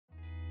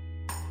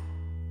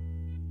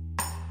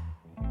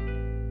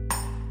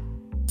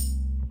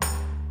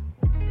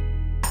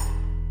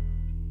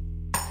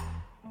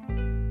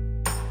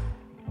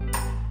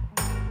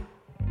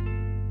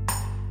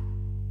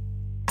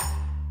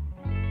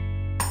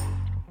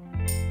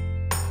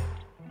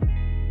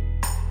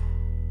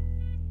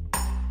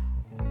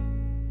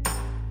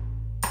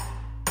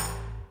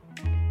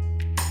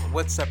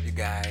What's up, you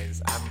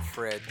guys? I'm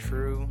Fred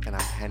True. And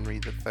I'm Henry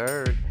the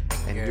Third,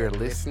 and you're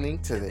listening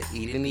to the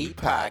Eat and Eat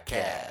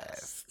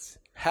podcast.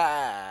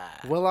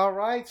 Ha! Well, all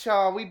right,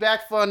 y'all. We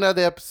back for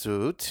another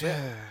episode.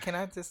 Can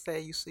I just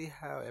say, you see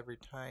how every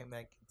time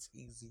that gets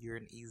easier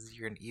and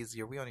easier and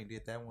easier? We only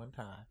did that one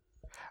time.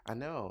 I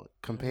know.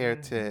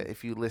 Compared to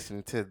if you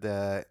listen to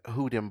the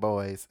Who Dem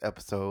Boys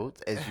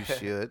episodes, as you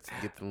should, to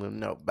get the little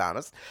note about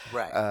us.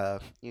 Right.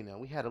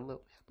 We had a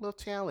little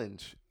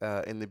challenge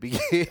in the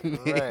beginning.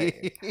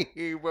 Right.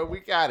 But we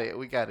got it.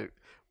 We got it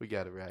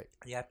right.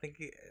 Yeah, I think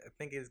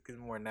it's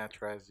getting more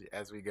natural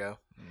as we go.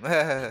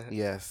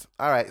 Yes.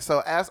 All right.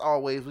 So as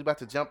always, we about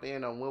to jump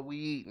in on what we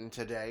eating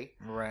today.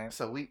 Right.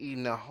 So we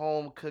eating a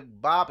home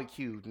cooked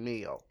barbecue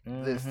meal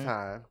this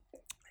time.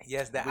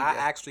 Yes, that I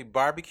actually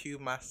barbecued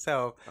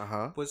myself.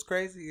 Uh-huh. What's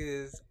crazy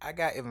is I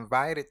got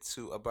invited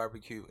to a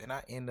barbecue and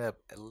I end up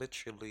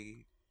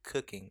literally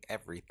cooking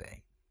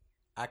everything.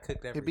 I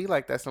cooked everything. It be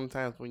like that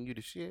sometimes when you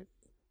the shit.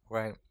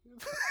 Right.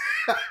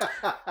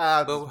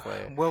 But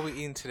What we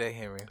eating today,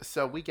 Henry?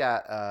 So we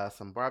got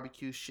some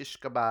barbecue shish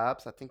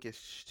kebabs. I think it's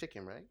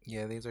chicken, right?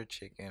 Yeah, these are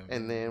chicken.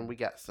 And then we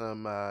got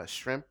some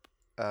shrimp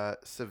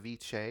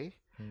ceviche.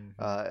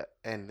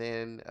 And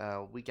then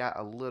we got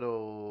a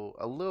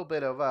little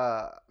bit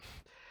of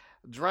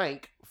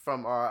drink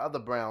from our other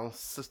brown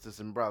sisters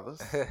and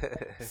brothers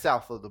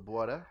south of the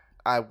border.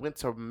 I went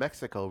to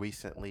Mexico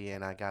recently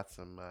and I got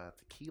some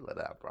tequila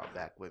that I brought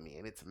back with me,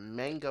 and it's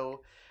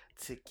mango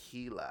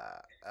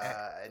tequila,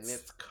 and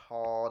it's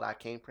called, I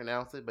can't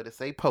pronounce it, but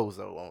it's a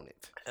Pozo on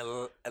it.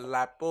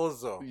 La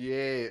Pozo.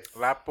 Yes.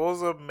 La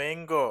Pozo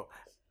mango.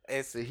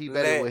 So he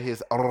better with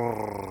his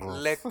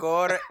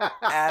licor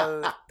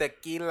al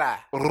tequila.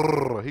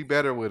 He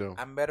better with him.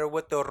 I'm better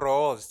with the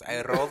rolls.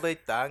 I roll the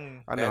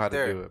tongue. I know how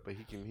to do it, but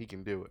he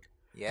can do it.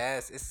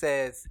 Yes, it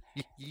says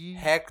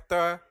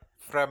Hector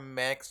from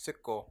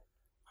Mexico.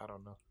 I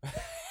don't know.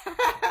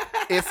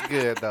 It's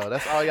good though.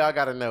 That's all y'all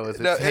gotta know is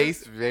it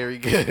tastes very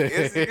good.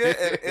 It's good.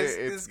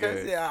 It's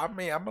good. Yeah, I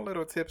mean, I'm a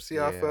little tipsy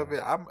off of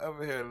it. I'm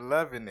over here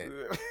loving it.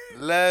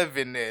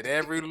 Loving it.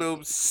 Every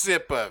little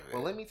sip of it.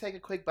 Well, let me take a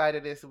quick bite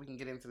of this so we can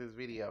get into this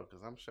video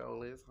because I'm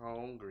sure is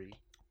hungry.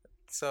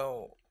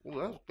 So,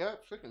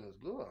 that chicken is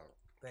good.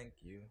 Thank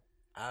you.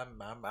 I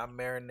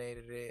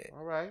marinated it.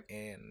 All right.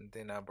 And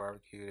then I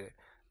barbecued it.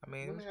 I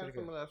mean, let me have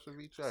some of that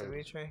ceviche.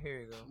 Ceviche,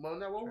 here you go. Well,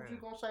 now what was you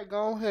gonna say?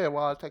 Go ahead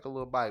while I take a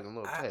little bite and a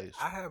little taste.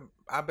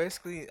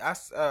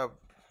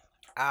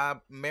 I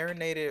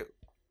marinated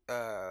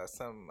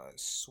some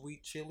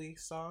sweet chili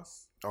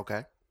sauce.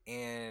 Okay.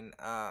 And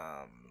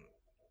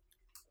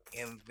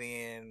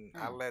then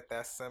I let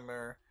that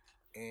simmer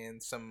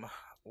and some,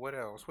 what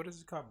else? What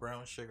is it called?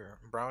 Brown sugar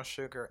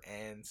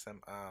and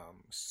some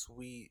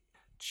sweet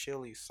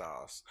chili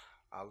sauce.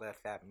 I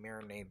let that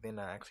marinate. Then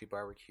I actually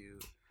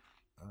barbecued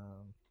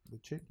the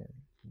chicken,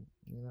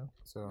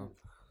 so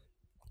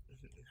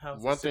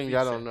one thing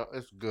y'all don't know,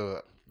 it's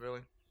good.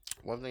 Really?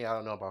 One thing y'all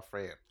don't know about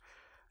Fred,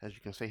 as you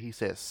can see, he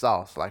said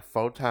sauce like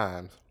 4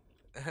 times.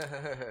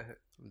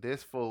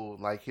 This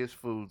food, like his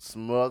food,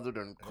 smothered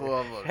and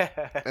covered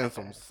and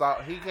some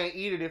salt. He can't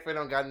eat it if it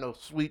don't got no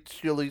sweet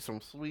chili, some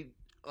sweet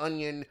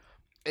onion,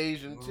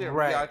 Asian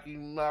teriyaki,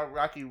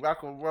 Rocky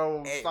rock and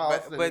roll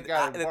sauce. But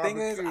the thing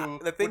is,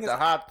 the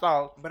hot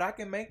sauce. But I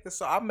can make the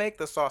sauce. I make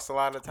the sauce a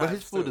lot of times. But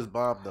his food is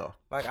bomb though.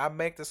 Like I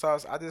make the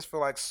sauce. I just feel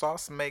like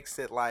sauce makes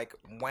it like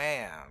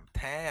wham,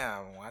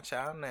 tam. Watch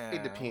out now.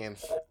 It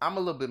depends. I'm a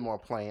little bit more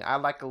plain. I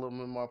like a little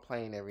bit more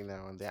plain every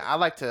now and then. I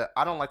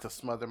don't like to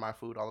smother my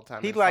food all the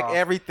time. He like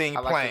everything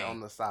plain. I like it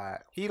on the side.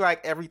 He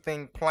like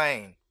everything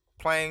plain.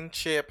 Plain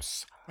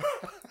chips.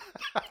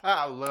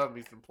 I love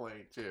me some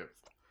plain chips.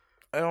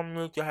 I don't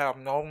need to have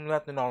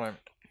nothing on it.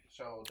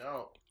 So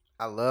don't.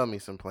 I love me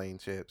some plain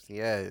chips.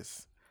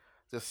 Yes.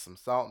 Just some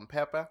salt and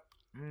pepper.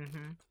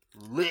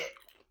 Lit.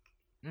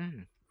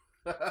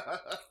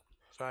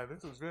 Sorry,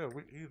 this is good.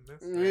 We eat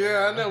this.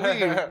 Yeah, I know.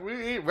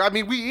 We eat. I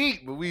mean, we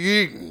eat, but we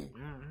eating.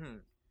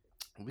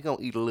 We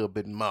gonna eat a little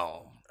bit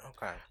more.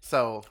 Okay.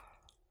 So,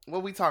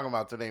 what we talking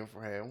about today,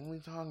 Fred? What we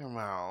talking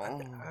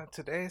about?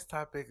 Today's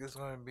topic is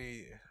going to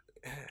be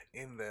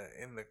in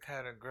the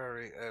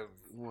category of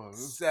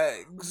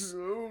sex.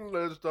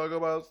 Let's talk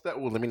about sex.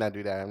 Well, let me not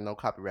do that. No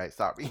copyright.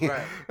 Sorry.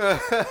 Right.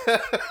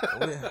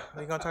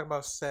 We're gonna talk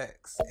about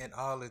sex in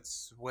all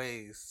its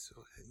ways.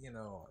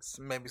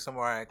 Maybe some of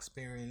our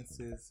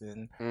experiences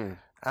and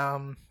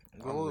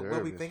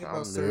what we think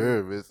about. I'm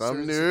nervous.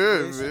 Don't be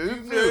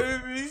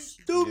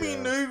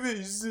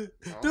nervous.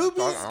 Don't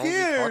be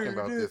scared. I'm talking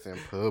about this in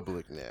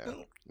public now.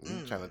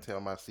 I'm trying to tell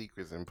my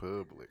secrets in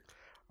public.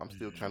 I'm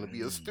still trying to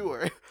be a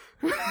steward.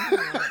 Well,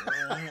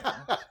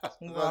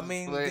 I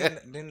mean,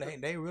 then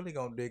they really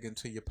gonna dig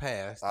into your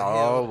past.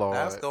 Lord.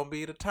 That's gonna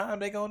be the time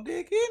they gonna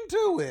dig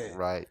into it.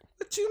 Right.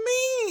 What you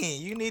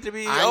mean? You need to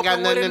be. I ain't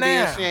got nothing to be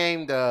now.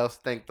 ashamed of.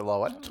 Thank the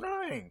Lord.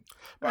 Right.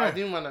 But I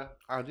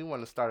do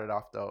wanna start it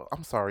off though.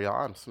 I'm sorry,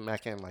 y'all. I'm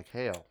smacking like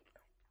hell.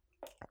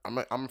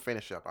 I'm gonna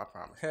finish up. I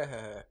promise.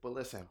 But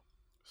listen,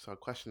 So, a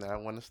question that I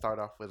want to start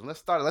off with.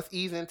 Let's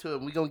ease into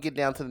it. We're gonna get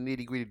down to the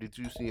nitty gritty, the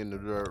juicy, and the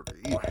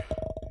dirty.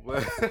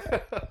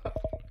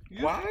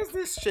 Why is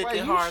this Why chicken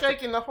you hard?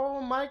 shaking the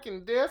whole mic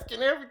and desk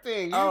and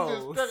everything? You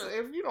Oh, just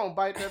if you don't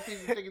bite that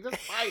piece of chicken, just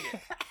bite it.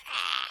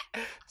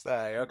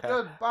 Sorry, okay.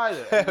 Just bite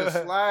it and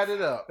just slide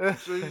it up.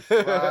 Just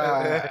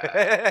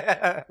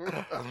slide.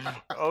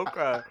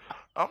 Okay.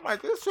 I'm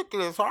like, this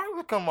chicken is hard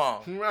to come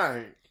on.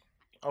 Right.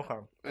 Okay.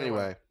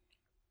 Anyway,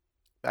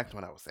 back to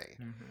what I was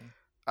saying.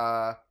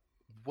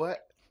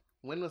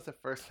 When was the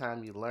first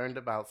time you learned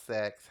about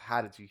sex?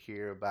 How did you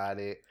hear about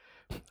it?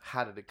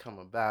 How did it come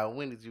about?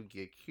 When did you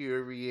get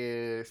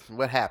curious?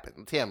 What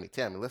happened? Tell me.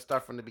 Let's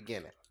start from the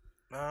beginning.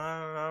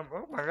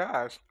 Oh my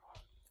gosh.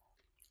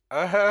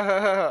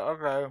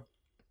 Okay.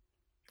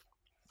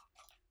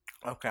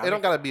 Okay. It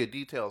don't gotta be a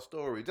detailed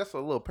story, just a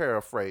little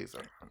paraphrase.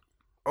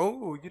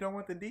 Oh, you don't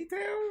want the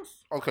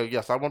details? Okay,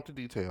 yes, I want the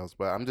details,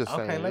 but I'm just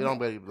Okay, saying it don't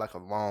be like a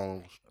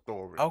long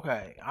story.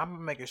 Okay, I'm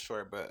gonna make it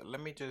short, but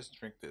let me just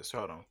drink this.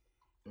 Hold on.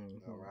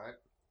 All right.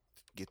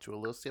 Get you a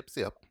little sip.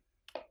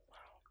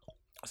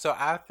 So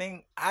I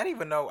think I don't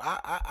even know.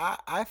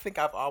 I think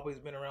I've always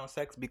been around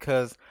sex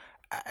because,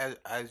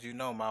 as you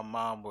know, my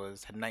mom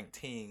was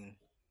 19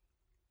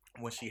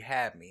 when she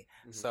had me.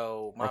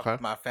 So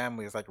my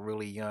family is like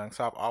really young.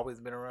 So I've always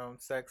been around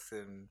sex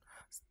and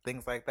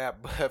things like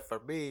that. But for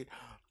me,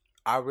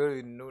 I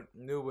really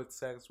knew what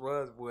sex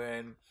was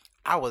when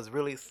I was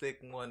really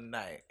sick one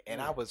night and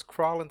I was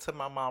crawling to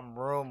my mom's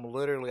room.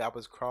 Literally, I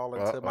was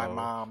crawling to my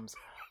mom's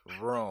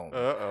room.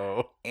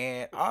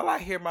 And all I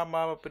hear my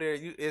mom up there,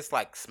 it's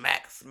like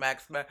smack. She's like,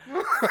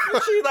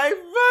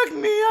 fuck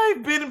me,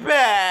 I've been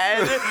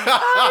bad.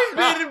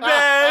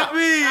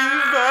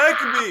 Please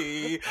fuck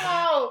me.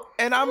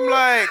 And I'm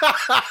like,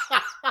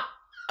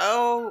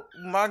 oh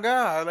my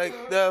God, like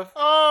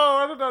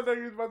I did not know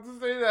you was about to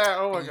say that.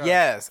 Oh my God.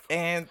 Yes,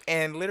 and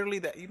literally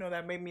that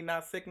that made me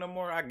not sick no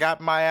more. I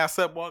got my ass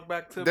up, walked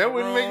back to that my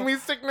wouldn't room. make me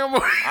sick no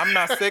more. I'm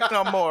not sick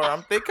no more.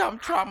 I'm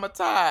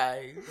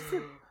traumatized.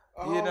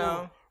 You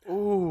know.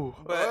 Ooh.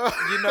 But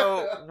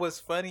what's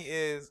funny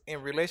is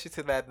in relation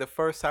to that, the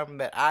first time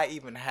that I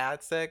even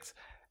had sex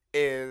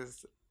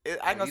is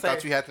I gonna you say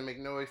thought you had to make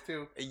noise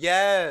too.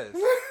 Yes.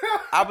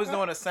 I was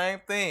doing the same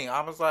thing.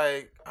 I was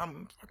like,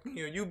 I'm fucking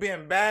you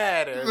being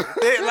bad or like,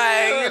 you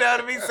know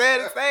what I mean?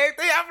 Saying the same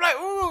thing. I'm like,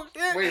 ooh,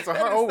 shit. Wait, so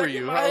how old were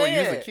you? How old were you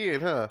as a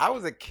kid, huh? I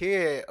was a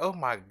kid. Oh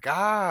my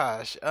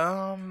gosh.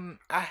 I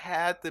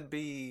had to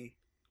be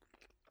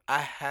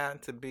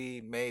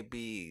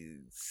maybe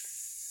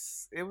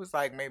it was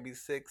like maybe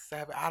 6,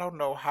 7. I don't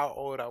know how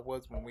old I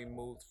was when we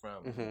moved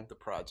from the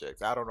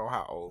projects. I don't know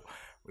how old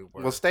we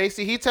were. Well,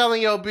 Stacy, he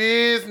telling your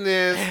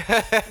business.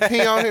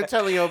 He on here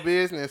telling your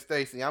business,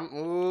 Stacy.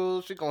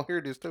 She gonna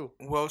hear this too.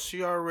 Well,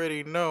 she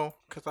already know,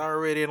 cause I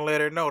already didn't let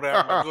her know that.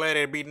 I'm gonna let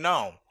it be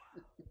known.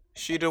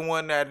 She the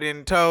one that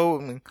didn't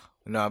told me.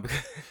 No,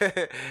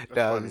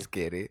 I'm just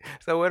kidding.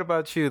 So, what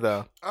about you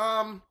though?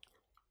 I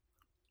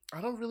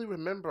don't really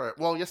remember.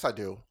 Well, yes, I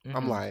do.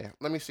 I'm lying.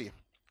 Let me see.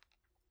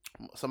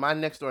 So my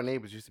next door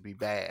neighbors used to be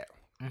bad.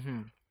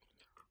 And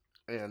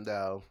in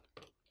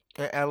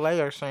LA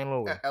or St.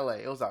 Louis? LA.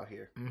 It was out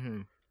here.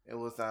 It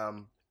was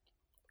and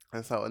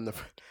so in the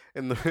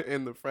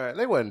front,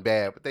 they wasn't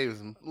bad, but they was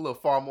a little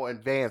far more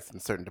advanced in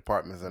certain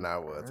departments than I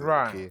was as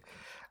a kid.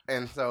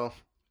 And so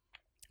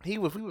we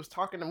was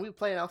talking and we were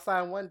playing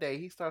outside one day.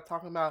 He started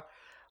talking about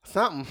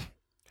something,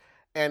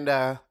 and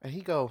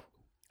he go,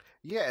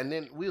 yeah, and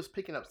then we was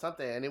picking up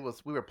something, and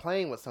we were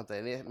playing with something,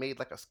 and it made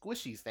like a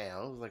squishy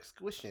sound. It was like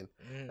squishing.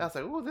 And I was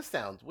like, "Oh, this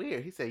sounds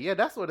weird." He said, "Yeah,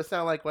 that's what it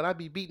sounds like when I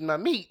be beating my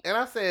meat." And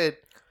I said,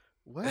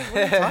 "What are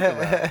you talking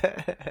about?"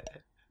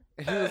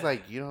 And he was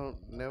like, "You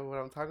don't know what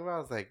I'm talking about?" I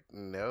was like,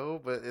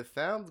 "No, but it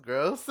sounds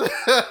gross."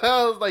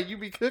 I was like, "You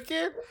be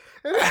cooking?"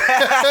 I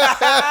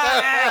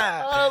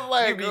was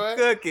like, "You be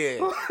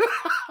cooking."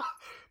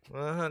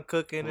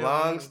 Cooking.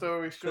 Long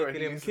story short,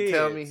 he used to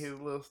tell me his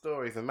little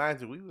stories, and mind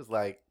you, we was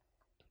like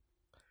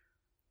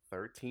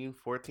 13,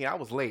 14. I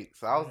was late,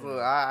 so I was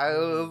I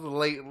was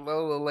late, a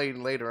little late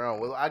later on.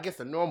 Well, I guess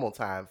the normal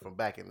time from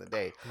back in the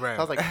day. Right.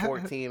 So I was like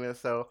 14 or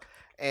so,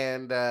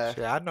 and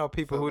I know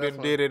people who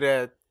didn't did it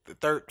at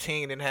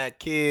 13 and had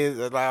kids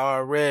like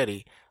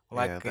already.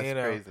 Like that's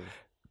crazy.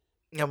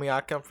 I mean,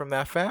 I come from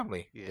that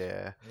family.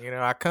 Yeah.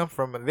 I come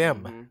from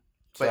them.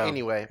 But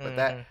anyway,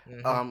 that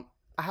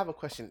I have a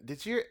question.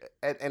 Did you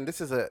and this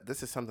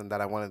is something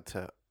that I wanted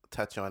to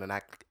touch on, and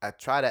I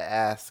try to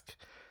ask.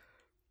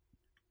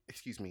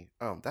 Excuse me.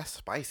 That's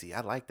spicy.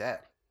 I like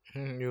that.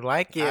 You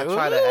like it? I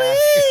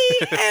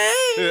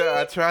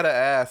try to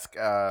ask.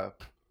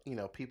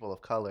 People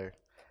of color.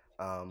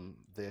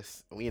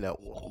 This.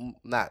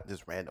 Not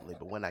just randomly,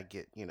 but when I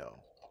get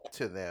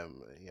to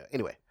them.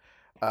 Anyway.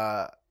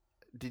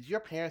 Did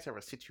your parents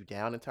ever sit you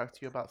down and talk to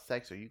you about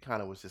sex, or you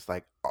kind of was just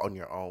like on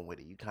your own with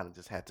it? You kind of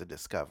just had to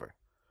discover.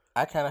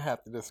 I kind of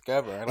have to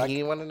discover. And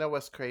you want to know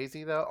what's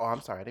crazy though? Oh,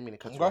 I'm sorry. I didn't mean to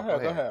cut you off.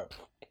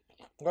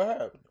 Go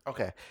ahead.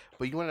 Okay,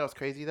 but you want to know what's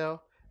crazy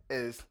though?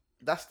 Is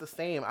that's the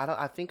same.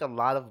 I think a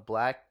lot of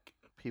black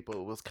people,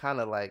 it was kind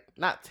of like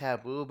not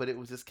taboo, but it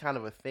was just kind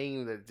of a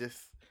thing that just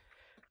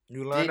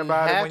You learn didn't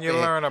about it when you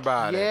happen. learn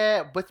about it.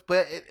 Yeah, but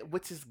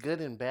which is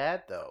good and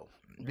bad though,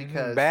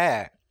 because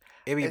Bad.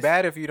 It'd be it's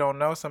bad if you don't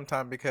know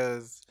sometimes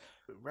because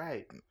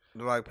right.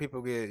 like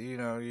people get,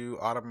 you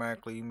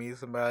automatically you meet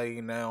somebody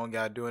and now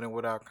y'all doing it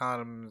without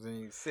condoms and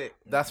you sick.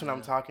 That's what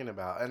I'm talking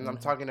about, and I'm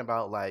talking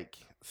about like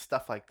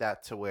stuff like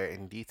that to where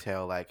in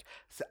detail, like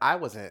I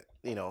wasn't,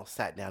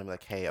 sat down and be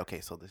like, hey,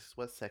 okay, so this is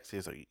what sex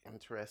is. Are you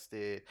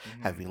interested?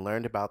 Have you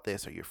learned about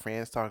this? Are your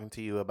friends talking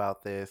to you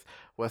about this?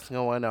 What's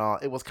going on?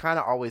 It was kind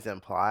of always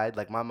implied.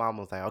 Like my mom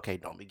was like, okay,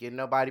 don't be getting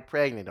nobody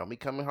pregnant. Don't be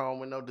coming home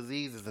with no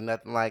diseases and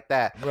nothing like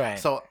that. Right.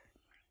 So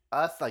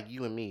us, like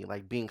you and me,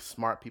 like being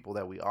smart people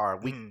that we are,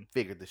 we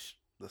figured this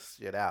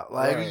shit out.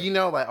 Like,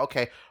 Right. like,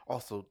 okay,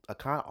 also,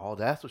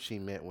 that's what she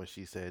meant when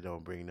she said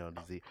don't bring no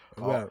disease.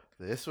 Right.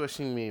 This is what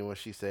she mean when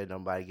she said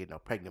nobody get no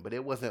pregnant. But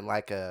it wasn't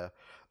like the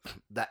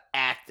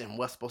act and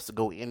what's supposed to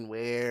go in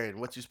where and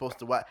what you're supposed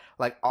to what,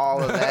 like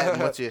all of that.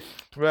 And what you,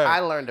 Right. I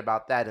learned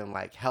about that in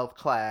like health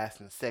class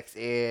and sex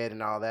ed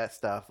and all that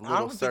stuff. I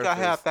don't think I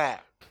had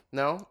that.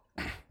 No?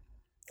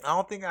 I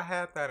don't think I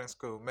had that in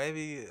school.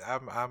 Maybe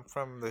I'm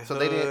from the So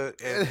hood they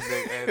didn't.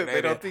 and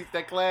They don't teach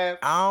that class.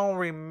 I don't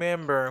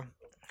remember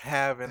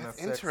having That's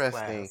a sex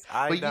interesting. class.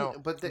 I But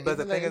don't. But the isn't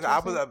that thing is, I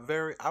was interesting?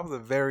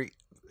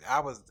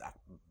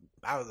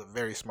 a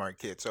very smart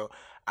kid. So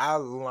I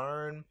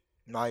learned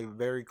like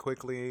very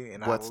quickly,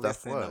 and What I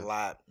stuff listened was? a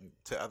lot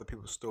to other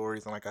people's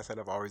stories. And like I said,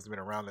 I've always been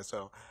around it.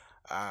 So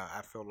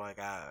I feel like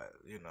I've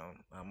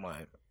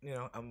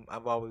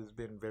always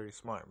been very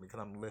smart because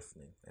I'm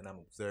listening and I'm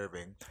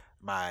observing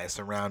my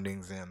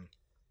surroundings and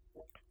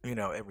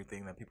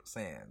everything that people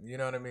saying. You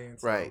know what I mean?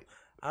 So, Right.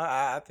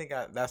 I think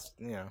that's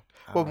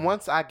Well,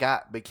 once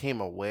I became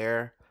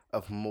aware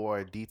of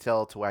more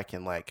detail to where I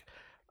can like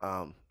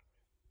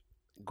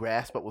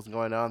grasp what was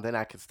going on, then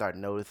I could start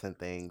noticing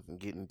things and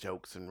getting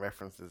jokes and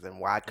references and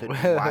why I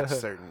couldn't watch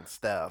certain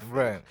stuff.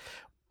 Right.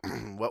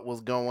 What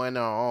was going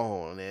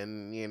on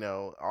and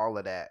all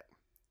of that.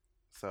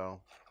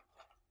 So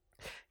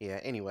yeah,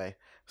 anyway.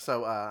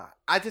 So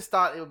I just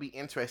thought it would be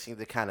interesting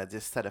to kind of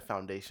just set a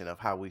foundation of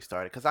how we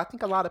started, because I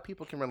think a lot of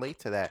people can relate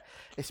to that,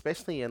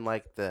 especially in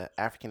like the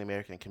African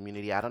American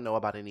community. I don't know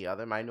about any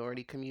other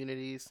minority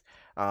communities.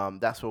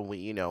 That's when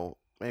we,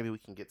 maybe we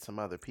can get some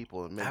other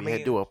people and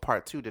maybe do a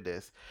part 2 to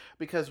this,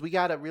 because we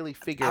got to really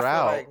figure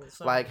out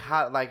like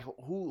how, like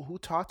who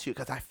taught you,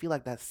 because I feel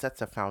like that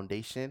sets a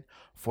foundation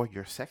for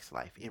your sex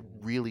life. It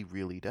really,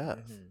 really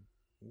does.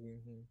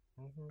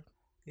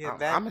 Yeah,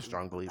 I'm a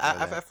strong believer in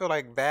that. I feel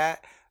like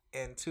that,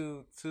 and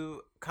to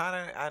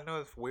kind of, I know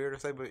it's weird to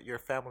say, but your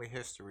family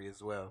history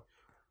as well.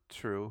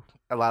 True.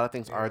 A lot of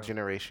things are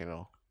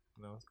generational.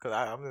 Because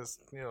I'm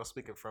just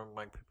speaking from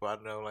like people I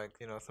know, like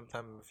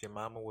sometimes if your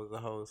mama was a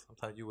hoe,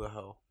 sometimes you a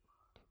hoe.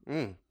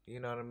 You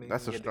know what I mean?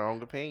 That's a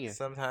strong opinion.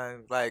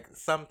 Sometimes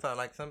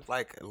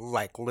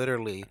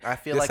literally. I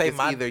feel like it's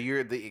either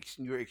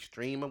you're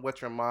extreme of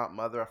what your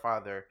mother or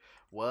father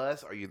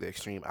was, or you're the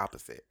extreme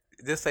opposite.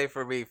 Just say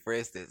for me, for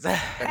instance,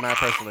 in my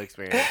personal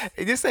experience.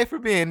 Just say for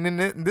me, and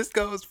this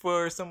goes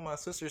for some of my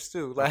sisters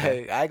too. Like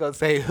I ain't gonna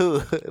say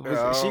who,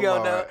 but she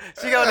gonna know.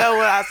 She gonna know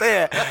what I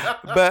said.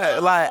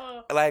 But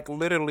like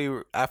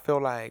literally, I feel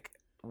like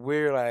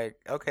we're like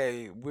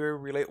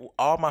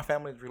all my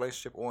family's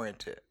relationship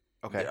oriented.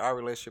 Okay, they are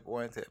relationship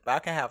oriented, but I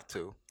can have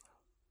 2.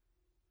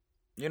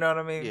 You know what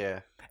I mean? Yeah.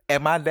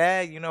 And my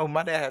dad,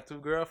 my dad had 2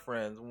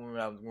 girlfriends when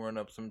I was growing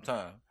up.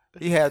 Sometime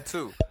he had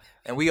 2.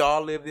 And we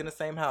all lived in the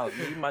same house.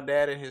 Me, my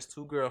dad, and his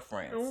 2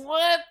 girlfriends.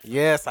 What?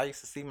 Yes, I used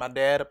to see my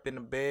dad up in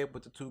the bed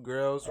with the 2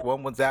 girls.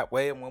 One was that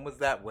way and one was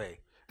that way.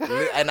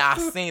 And I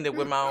seen it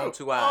with my own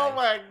 2 eyes. Oh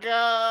my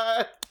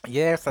God.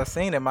 Yes, I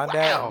seen it. My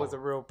dad was a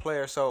real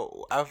player.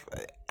 So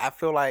I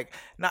feel like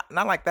not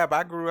like that, but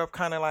I grew up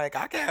kind of like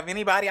I can have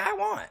anybody I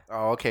want.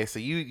 Oh, okay. So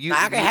you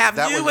I can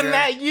have you and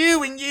that,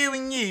 you and you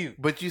and you.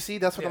 But you see,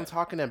 that's what I'm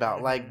talking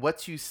about. Like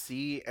what you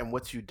see and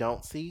what you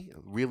don't see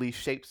really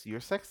shapes your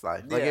sex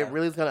life. Like it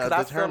really is gonna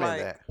determine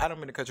that. I don't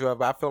mean to cut you off,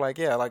 but I feel like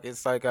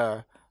it's like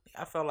I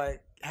felt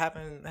like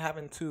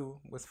having 2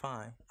 was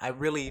fine. I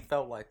really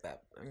felt like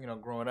that,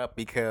 growing up,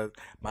 because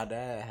my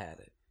dad had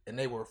it and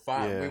they were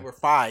fine. Yeah. We were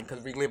fine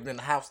because we lived in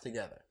the house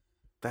together.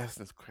 That's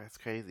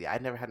crazy. I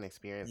never had an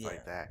experience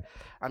like that.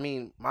 I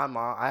mean, my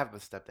mom, I have a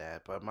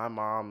stepdad, but my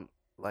mom,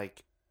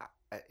 like,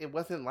 it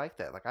wasn't like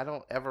that. Like, I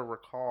don't ever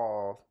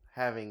recall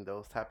having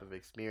those type of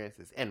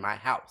experiences in my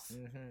house.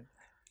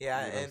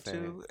 Yeah, and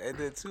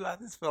then too, I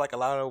just feel like a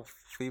lot of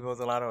females,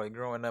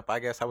 growing up, I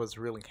guess I was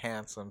really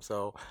handsome,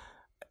 so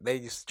they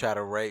used to try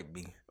to rape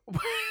me.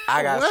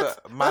 I got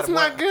that's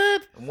not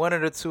good. One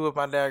of the 2 of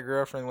my dad's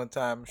girlfriends one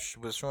time, she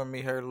was showing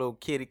me her little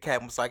kitty cat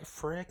and was like,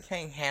 Fred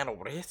can't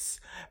handle this.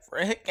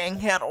 Fred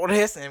can't handle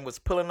this, and was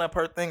pulling up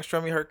her thing,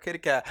 showing me her kitty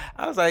cat.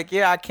 I was like,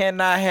 yeah, I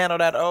cannot handle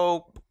that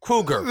old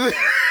cougar.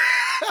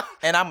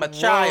 And I'm a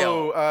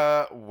child.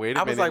 Wait a minute.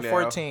 I was like now.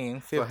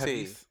 14,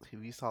 15. So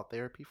have you sought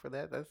therapy for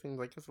that? That seems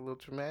like it's a little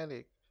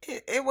traumatic.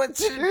 It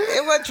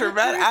wasn't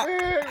traumatic.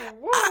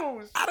 Whoa,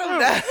 I don't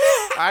know.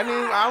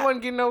 I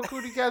wouldn't get no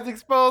cootie cats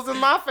exposed in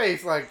my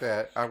face like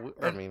that. I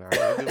mean,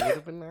 it would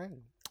have been nice.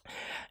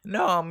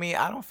 No, I mean,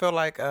 I don't feel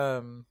like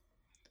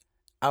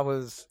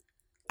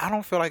I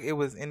don't feel like it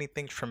was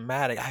anything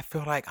traumatic. I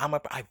feel like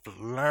I've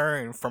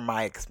learned from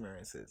my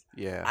experiences.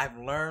 Yeah. I've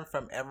learned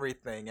from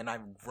everything and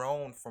I've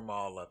grown from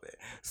all of it.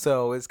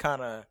 So it's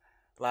kind of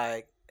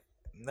like,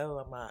 no,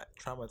 I'm not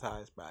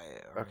traumatized by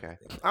it. Okay.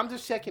 I'm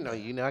just checking on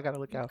you. You know, I got to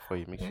look out for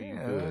you. Make sure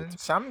you're good.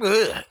 So I'm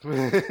good.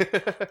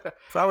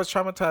 If I was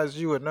traumatized,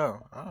 you would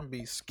know. I'm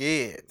be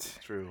scared.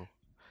 True.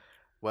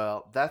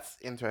 Well, that's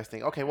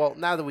interesting. Okay, well,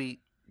 now that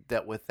we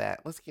dealt with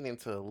that, let's get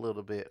into a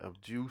little bit of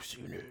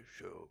juiciness.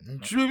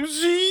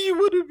 Juicy,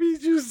 would it be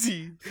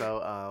juicy?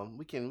 So,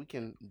 we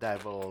can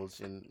divulge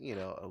in,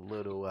 a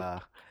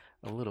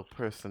little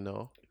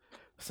personal.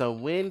 So,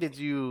 when did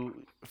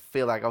you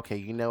feel like, okay,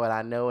 you know what,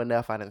 I know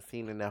enough, I done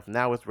seen enough,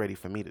 now it's ready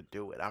for me to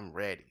do it. I'm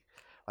ready.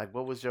 Like,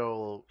 what was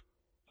your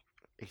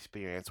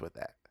experience with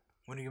that?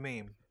 What do you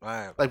mean?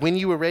 Like when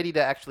you were ready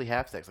to actually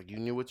have sex, like you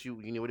knew what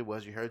it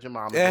was. You heard your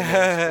mom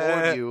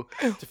explored you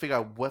to figure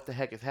out what the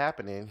heck is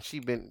happening. She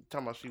been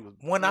talking about she was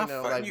what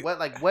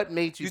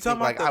made you think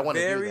like I want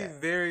to do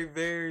that? Very,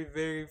 very,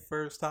 very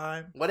first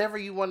time. Whatever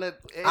you want to.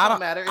 It don't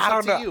matter. It's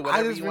up to you.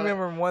 I just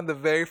remember one the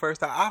very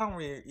first time. I don't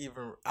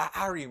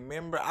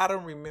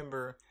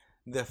remember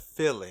the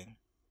feeling.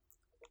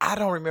 I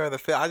don't remember the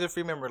feel. I just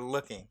remember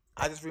looking.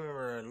 I just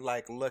remember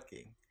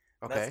looking.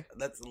 Okay,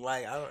 that's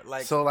like I don't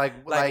like. So like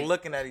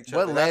looking at each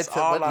other. What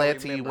led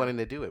to you wanting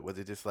to do it? Was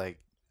it just like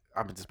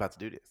I'm just about to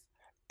do this?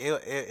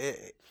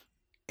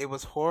 It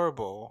was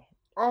horrible.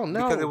 Oh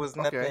no! Because it was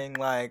nothing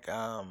like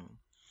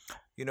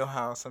you know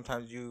how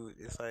sometimes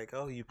it's like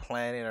you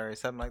plan it or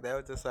something like that.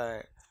 It was just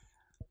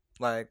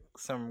like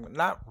some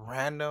not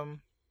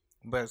random,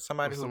 but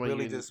somebody who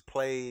really just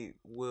played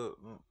with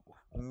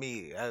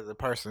me as a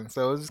person.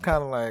 So it was just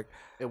kind of like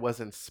it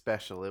wasn't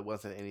special. It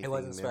wasn't anything. It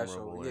wasn't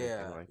special. Or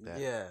anything like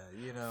that. Yeah,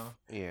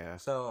 Yeah.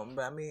 So,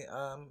 but I mean,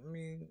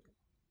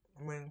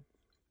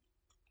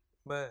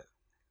 but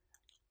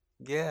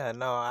yeah,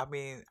 no, I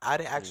mean, I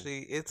didn't actually.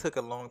 It took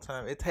a long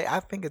time.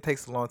 I think it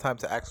takes a long time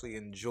to actually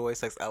enjoy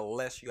sex,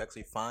 unless you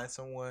actually find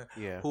someone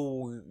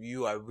who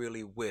you are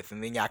really with,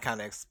 and then y'all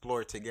kind of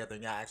explore together,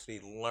 and y'all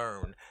actually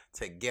learn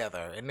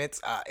together. And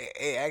it's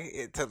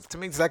to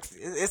me, it's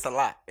a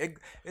lot.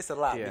 It's a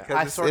lot because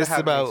I sort of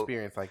have an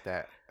experience like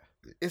that.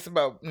 It's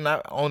about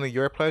not only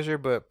your pleasure,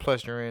 but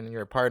pleasuring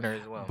your partner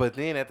as well. But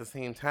then at the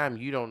same time,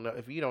 you don't know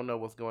if you don't know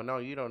what's going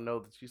on. You don't know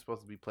that you're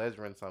supposed to be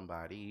pleasuring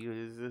somebody.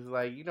 It's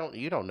like you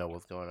don't know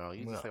what's going on.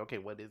 You just like, okay,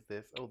 what is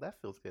this? Oh, that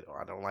feels good. Oh,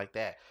 I don't like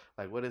that.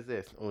 Like, what is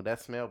this? Oh,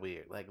 that smell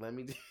weird. Like, let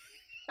me.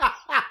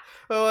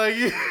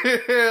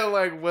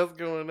 Like what's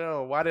going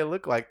on? Why did it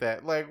look like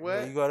that? Like what?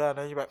 Yeah, you go down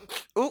there, you're like,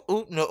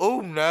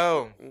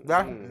 no,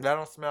 that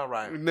don't smell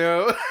right.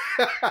 No,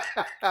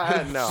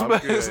 no,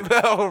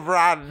 smell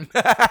rotten.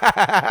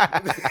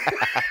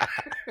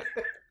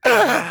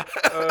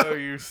 Oh,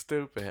 you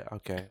stupid.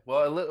 Okay.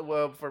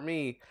 Well, for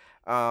me,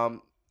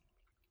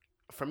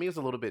 it's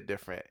a little bit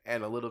different,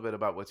 and a little bit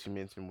about what you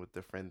mentioned with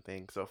the friend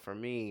thing. So for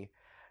me,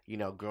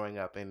 growing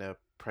up in a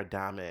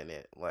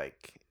predominant,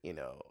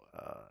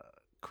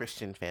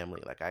 Christian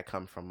family. Like I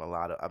come from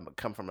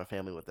a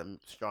family with a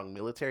strong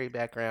military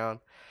background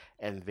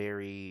and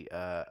very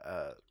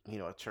a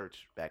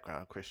church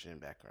background, Christian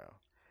background.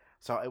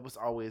 So it was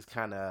always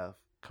kind of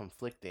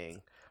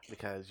conflicting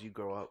because you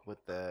grow up with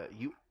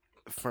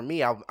for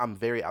me, I'm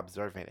very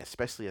observant,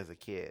 especially as a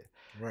kid.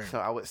 Right. So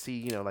I would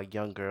see,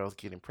 young girls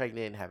getting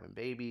pregnant and having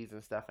babies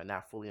and stuff and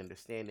not fully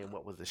understanding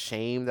what was the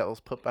shame that was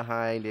put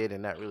behind it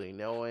and not really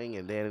knowing.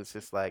 And then it's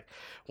just like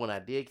when I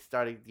did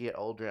start to get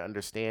older and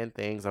understand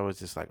things, I was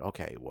just like,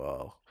 okay,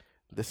 well,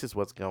 this is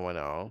what's going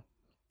on.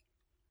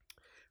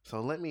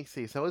 So let me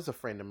see. So it's a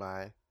friend of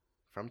mine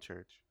from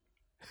church.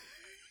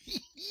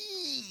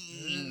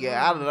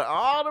 Yeah, out of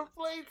all the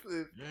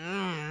places.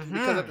 Mm-hmm.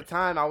 Because at the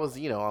time I was,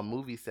 on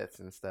movie sets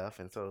and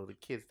stuff, and so the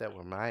kids that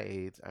were my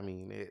age, I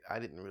mean, I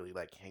didn't really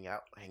hang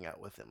out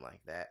with them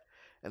like that.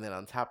 And then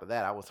on top of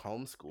that, I was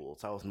homeschooled,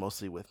 so I was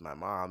mostly with my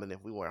mom. And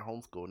if we weren't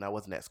homeschooled, and I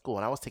wasn't at school,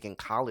 and I was taking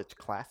college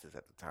classes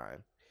at the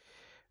time,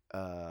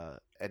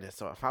 and then,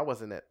 so if I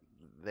wasn't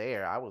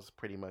there, I was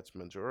pretty much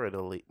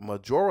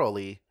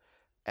majorly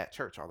at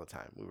church all the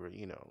time. We were,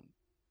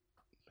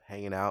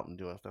 hanging out and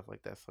doing stuff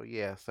like that. So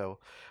yeah, so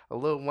a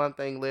little one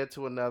thing led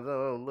to another,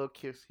 a little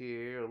kiss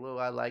here, a little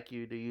I like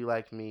you, do you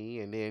like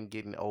me, and then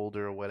getting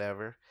older or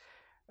whatever.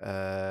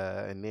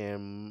 And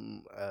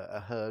then a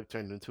hug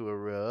turned into a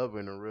rub,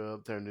 and a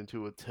rub turned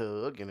into a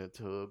tug, and a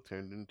tug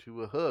turned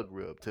into a hug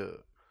rub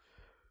tug.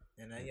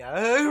 And then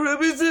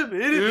rub it to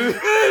me.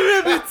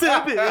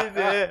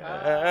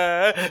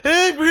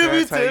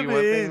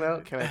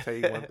 Can I tell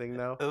you one thing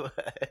though?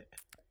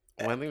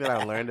 One thing that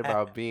I learned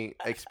about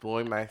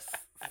exploring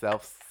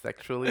myself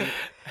sexually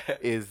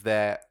is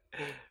that,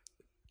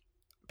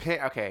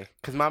 okay,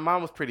 because my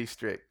mom was pretty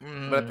strict,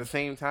 but at the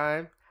same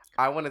time,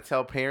 I want to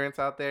tell parents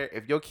out there,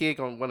 if your kid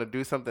gonna want to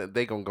do something,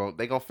 they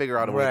gonna figure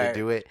out a way to Right,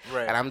 do it.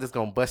 right. And I'm just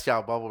gonna bust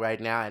y'all bubble right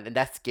now, and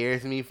that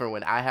scares me for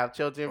when I have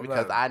children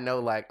because Right. I know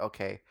like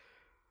okay,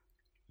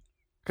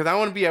 because I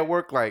want to be at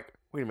work like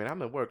wait a minute,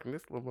 I'm at work and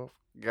this little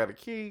motherfucker got a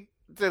key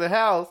to the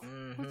house.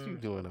 What you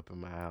doing up in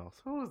my house?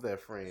 Who's that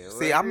friend?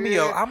 See, Like,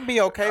 I'm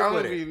be okay I'm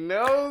with gonna it. be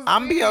nosy.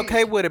 I'm be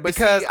okay with it But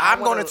because see, I I'm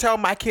gonna wanna- tell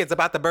my kids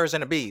about the birds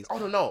and the bees. Oh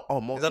no,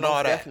 most and all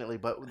that. definitely.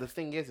 But the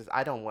thing is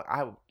I don't want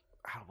I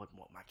wouldn't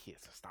want my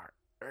kids to start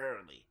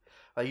early.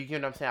 Like you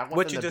get what I'm saying? I want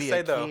What them you to just be say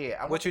a though? kid. I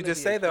want What you them to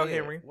just be a say though, kid.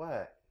 Henry?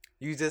 What?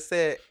 You just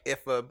said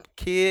if a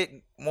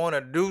kid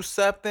wanna do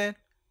something,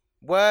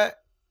 what?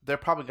 They're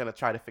probably gonna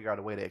try to figure out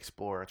a way to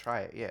explore or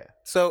try it. Yeah.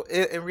 So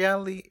in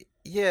reality,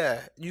 yeah,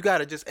 you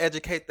gotta just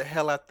educate the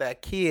hell out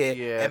that kid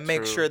Yeah, and make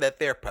true. sure that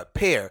they're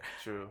prepared.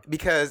 True.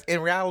 Because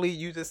in reality,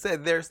 you just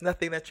said there's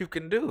nothing that you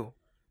can do.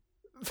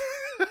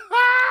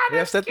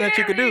 There's nothing that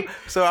you can do.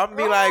 So I'm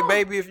be like,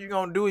 baby, if you're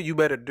gonna do it, you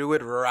better do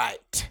it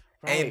right.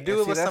 Right. And do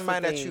And it see, with that's the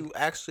somebody that thing. you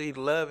actually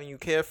love and you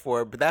care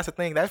for. But that's the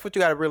thing. That's what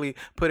you gotta really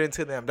put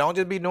into them. Don't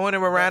just be doing it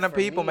with random for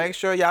people. me- Make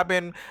sure y'all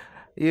been,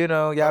 y'all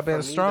But for been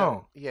me,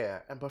 strong. yeah,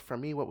 but for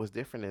me, what was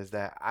different is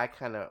that I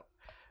kind of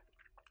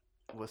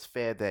was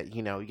fed that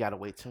you gotta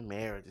wait till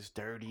marriage. It's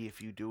dirty if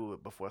you do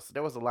it before. So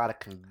there was a lot of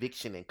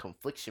conviction and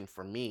confliction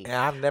for me. And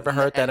I've never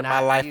heard that And in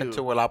my not life you.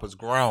 until I was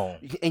grown.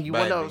 And you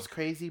want to know Baby. what's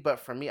crazy? But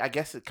for me, I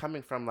guess it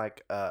coming from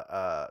like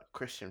a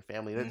Christian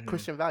family, the Mhm.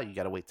 Christian value. You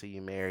gotta wait till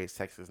you're married.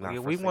 Sex is not. Yeah,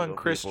 for we single weren't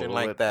Christian people.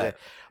 like that.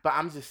 But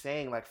I'm just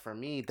saying, like for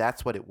me,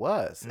 that's what it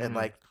was, Mhm. and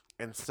like,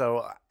 and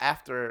so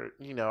after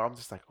I'm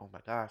just like, oh my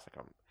gosh,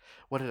 like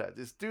what did I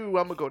just do?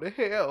 I'm gonna go to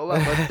hell.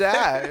 I'm gonna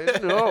die.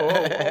 No,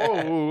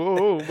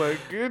 oh my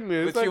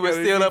goodness. But I you were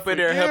gotta still be up in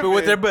there helping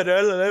with forgiven.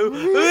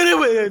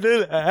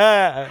 their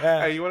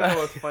Hey, you wanna know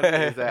what's funny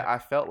is that I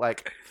felt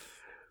like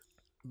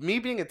me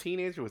being a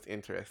teenager was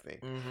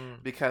interesting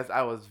because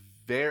I was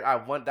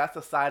that's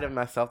a side of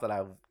myself that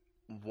I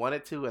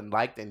wanted to and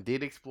liked and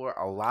did explore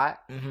a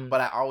lot, but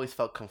I always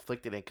felt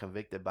conflicted and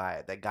convicted by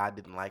it, that God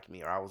didn't like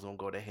me or I was gonna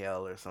go to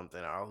hell or something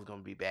or I was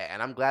gonna be bad.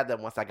 And I'm glad that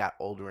once I got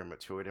older and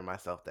matured in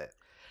myself, that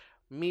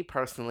me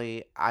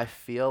personally, I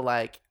feel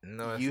like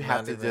No, it's you have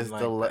not to even just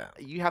like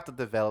that. you have to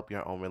develop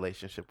your own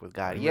relationship with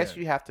God. Yeah. Yes,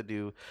 you have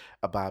to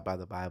abide by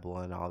the Bible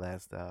and all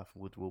that stuff.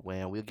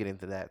 We'll get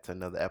into that to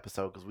another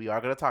episode because we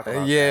are going to talk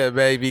about Yeah, that.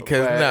 baby,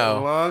 because But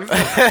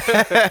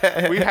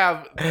no. we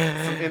have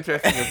some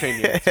interesting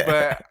opinions,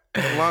 but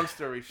long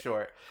story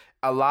short,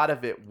 a lot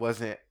of it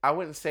wasn't. I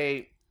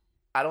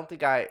don't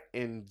think I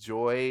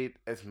enjoyed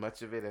as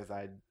much of it as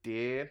I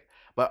did,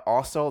 but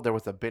also there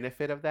was a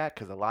benefit of that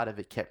because a lot of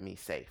it kept me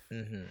safe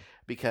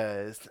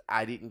because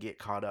I didn't get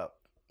caught up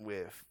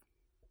with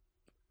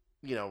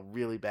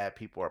really bad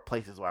people or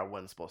places where I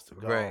wasn't supposed to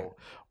go, Right.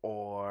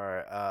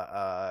 or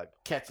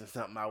catching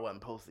something I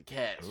wasn't supposed to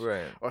catch.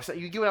 Right. Or so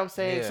you get what I'm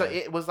saying? So Yeah.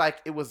 it was like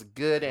it was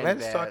good and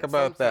Let's bad. talk Some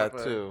about that type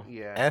of- too.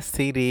 Yeah.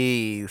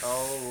 STDs.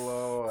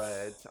 Oh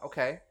Lord.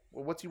 Okay.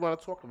 Well, what do you want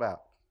to talk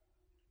about?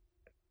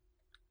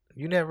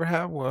 You never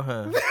had one,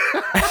 huh?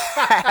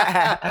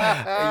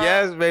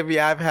 Yes, baby.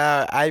 I've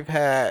had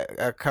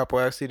a couple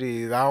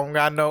STDs. I don't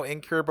got no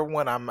incurable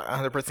one. I'm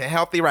 100%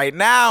 healthy right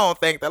now.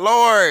 Thank the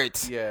Lord.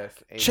 Yes.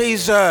 Amen.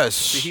 Jesus.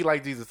 See, he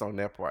liked Jesus on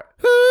that part.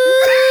 Woo!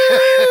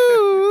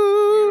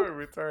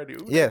 You're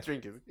retarded. Ooh, Yeah. that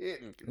drink is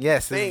hitting.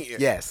 Yes, Sing it.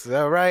 yes.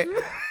 All right.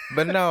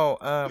 But no,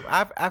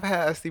 I've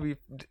had STD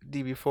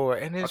before,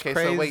 and it's Okay,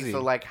 crazy. so wait,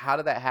 so like, how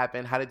did that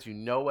happen? How did you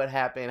know what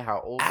happened? How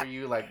old were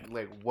you? Like,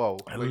 whoa.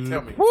 Like,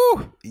 tell me.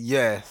 Woo!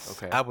 Yes.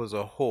 Okay. I was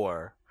a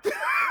whore.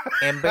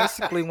 And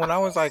basically, when I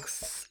was like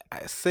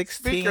 16,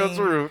 Speak your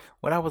truth.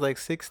 when I was like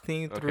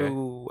 16 Okay.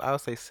 through, I would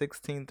say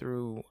 16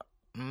 through,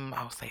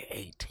 I would say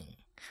 18,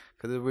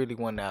 because it really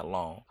wasn't that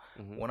long.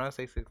 Mhm. When I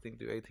say 16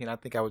 through 18, I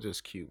think I was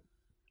just cute.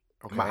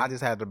 Okay. I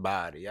just had the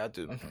body. I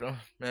just,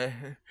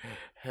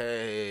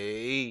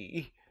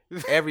 hey,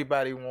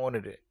 everybody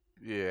wanted it.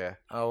 Yeah.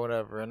 Or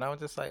whatever, and I was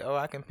just like, oh,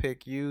 I can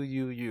pick you,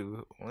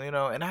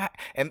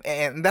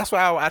 and that's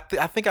why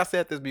I think I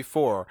said this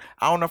before.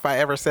 I don't know if I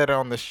ever said it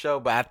on the show,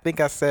 but I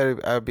think I said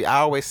it, I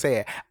always say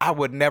it. I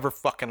would never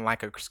fucking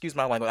excuse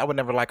my language, I would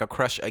never like a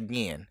crush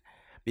again,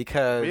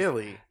 because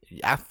Really?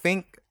 I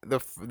think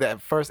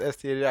that first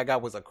STD I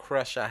got was a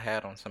crush I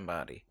had on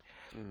somebody.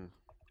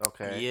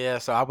 Okay. Yeah,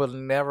 so I would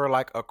never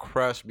like a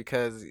crush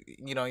because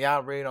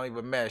y'all really don't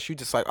even mesh. You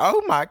just like,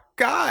 oh my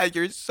God,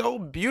 you're so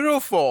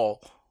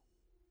beautiful.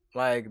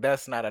 Like,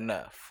 that's not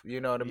enough.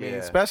 You know what I mean? Yeah.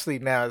 Especially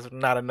now, it's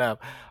not enough.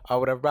 Or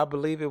whatever. But I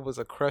believe it was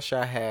a crush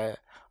I had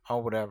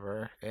or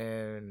whatever.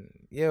 And,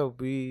 yeah,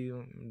 we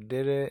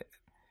did it.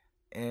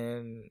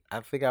 And I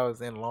think I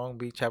was in Long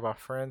Beach at my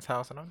friend's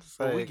house. And I'm just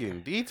like... Oh, we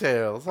getting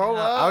details. Hold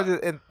I up. was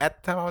just... And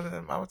at the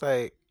time, I was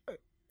like...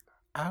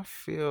 I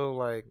feel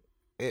like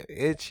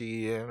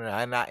itchy. And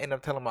I end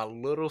up telling my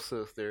little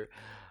sister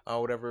or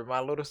whatever.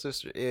 My little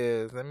sister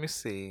is... Let me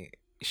see.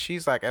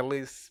 She's like at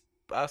least...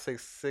 I'll say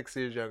 6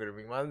 years younger than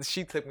me.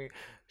 She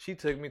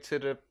took me to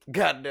the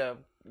goddamn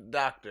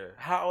doctor.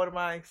 How old am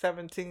I?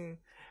 17.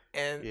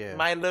 and Yeah.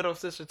 my little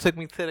sister took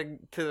me to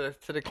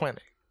the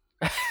clinic.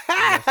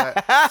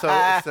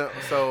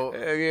 So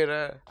You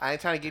know, I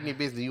ain't trying to get in your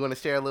business. You want to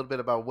share a little bit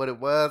about what it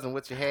was and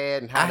what you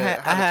had and I had-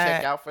 how I to check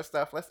had- out for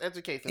stuff? Let's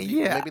educate some people.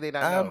 yeah, Maybe they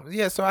don't know.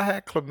 yeah. So I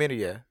had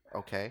chlamydia.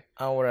 Okay.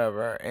 Or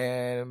whatever,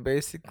 and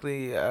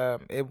basically,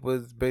 it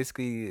was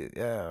basically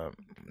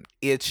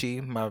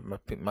itchy.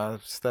 My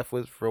stuff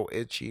was real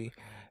itchy,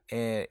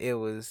 and it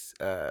was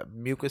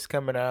mucus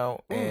coming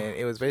out, and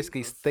it was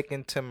basically Jesus.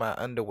 sticking to my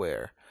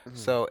underwear. Mhm.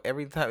 So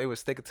every time it was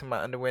sticking to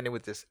my underwear, and it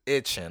was just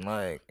itching,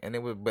 like, and it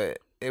would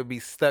be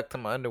stuck to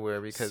my underwear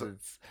because So-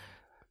 it's.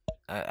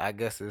 I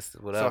guess it's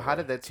whatever. So how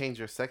did that change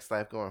your sex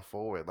life going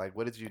forward? Like,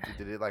 what did you do?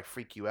 Did it like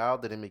freak you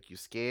out? Did it make you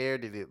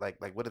scared? Did it like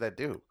what did that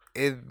do?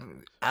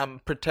 I'm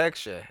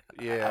protection.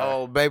 Yeah.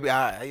 Oh baby,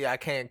 I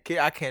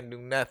can't do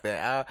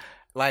nothing.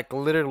 Like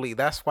literally,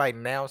 that's why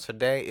now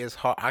today is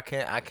hard. I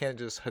can't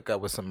just hook up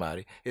with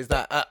somebody. It's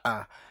not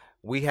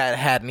We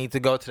had need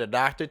to go to the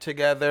doctor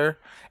together,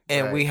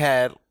 and we Right.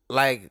 had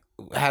like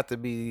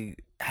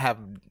have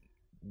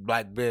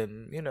like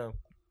been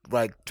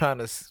like trying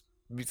to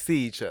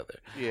see each other.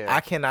 Yeah.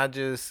 I cannot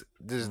just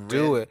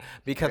do Ready- it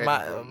because ready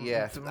my to go.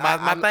 Yeah. my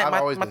I've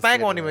always my been thing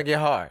scared won't of even that. get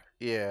hard.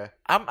 Yeah.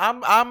 I'm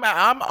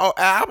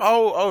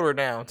older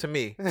now to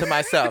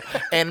myself,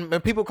 and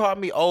when people call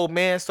me old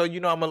man, so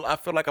I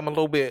feel like I'm a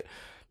little bit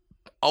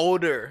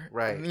older,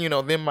 Right.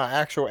 Than my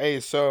actual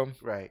age. So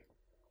Right.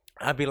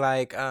 I'd be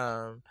like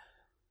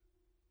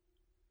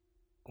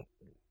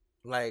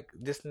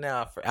just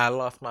now I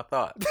lost my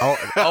thought.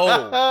 Okay.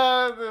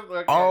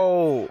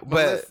 But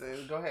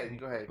listen, go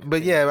ahead.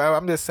 But yeah,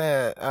 I'm just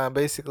saying,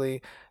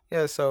 basically,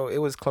 yeah, so it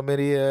was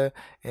chlamydia,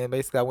 and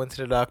basically I went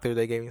to the doctor,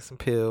 they gave me some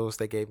pills,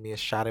 they gave me a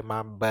shot in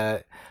my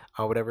butt,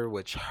 or whatever,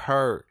 which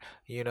hurt,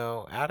 I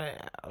didn't,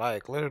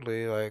 like,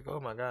 literally, like, oh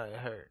my God, it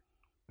hurt.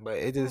 But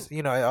it just,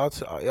 it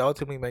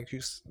ultimately makes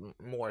you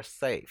more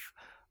safe,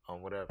 or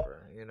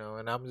whatever,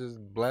 and I'm just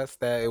blessed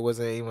that it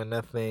wasn't even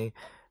nothing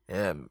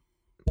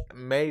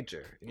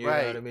major, you know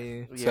what I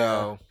mean? Yeah.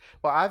 So,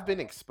 Well, I've been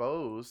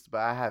exposed,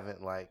 but I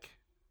haven't like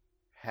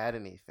had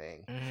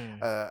anything.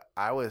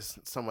 I was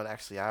someone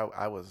actually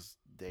I was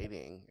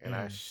dating, and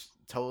I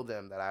told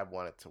them that I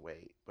wanted to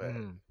wait, but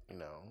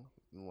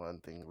one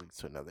thing leads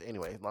to another.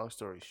 Anyway, long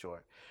story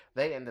short,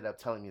 they ended up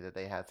telling me that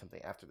they had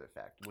something after the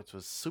fact, which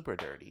was super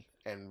dirty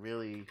and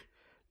really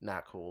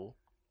not cool.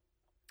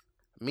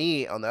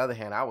 Me, on the other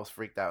hand, I was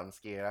freaked out and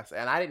scared.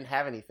 And I didn't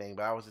have anything,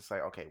 but I was just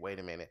like, okay, wait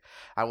a minute.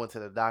 I went to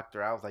the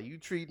doctor. I was like, you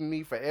treating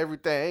me for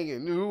everything?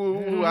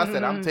 And I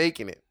said, I'm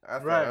taking it. I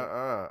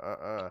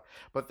said,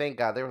 But thank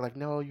God. They were like,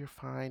 no, you're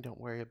fine. Don't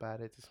worry about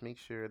it. Just make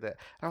sure that.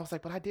 And I was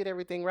like, but I did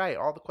everything right.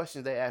 All the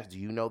questions they asked, do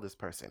you know this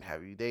person?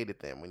 Have you dated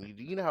them? When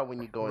you know how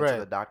when you go into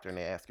the doctor and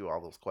they ask you all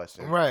those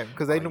questions? Right,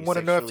 because they want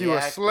to know if you were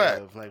a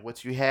slut. Like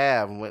what you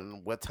have,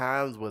 what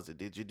times was it?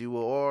 Did you do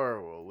an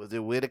oral? Was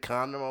it with a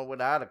condom or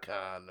without a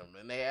condom?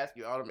 And they ask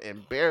you all them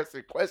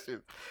embarrassing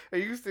questions,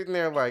 and you sitting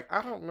there like,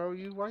 I don't know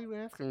you. Why you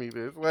asking me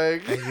this?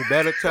 Like, and you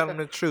better tell them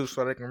the truth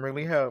so they can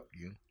really help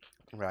you.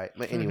 Right.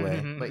 But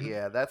anyway, but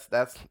yeah, that's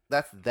that.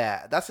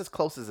 That's as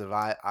close as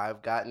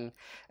I've gotten,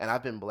 and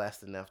I've been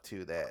blessed enough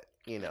too that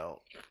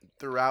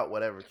throughout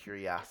whatever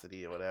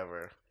curiosity or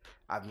whatever,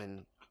 I've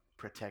been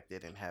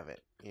protected and haven't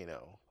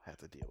had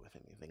to deal with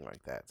anything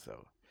like that.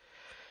 So,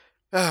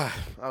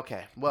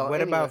 okay. Well,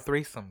 what about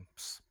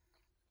threesomes?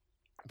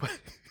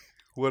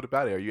 What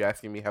about it? Are you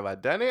asking me have I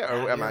done it,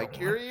 or am I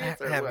curious?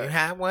 Have you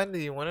had one? Do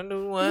you want to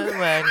do one?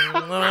 My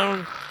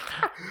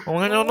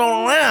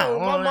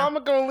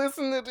mama gonna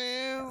listen to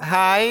this.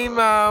 Hi,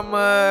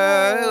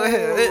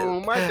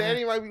 mama. My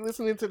daddy might be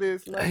listening to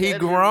this. He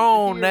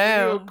grown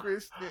now. Real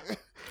Christian.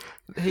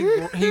 He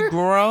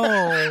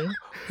grown.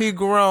 He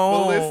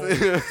grown. Well,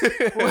 listen.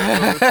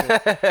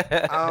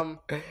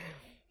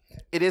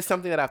 It is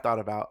something that I've thought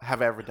about.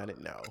 Have I ever done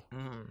it? No.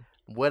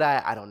 Would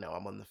I? I don't know.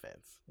 I'm on the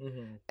fence.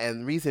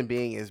 And the reason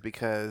being is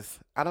because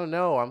I don't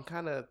know.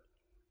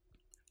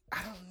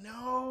 I don't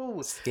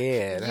know.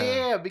 Scared.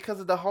 Yeah, because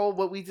of the whole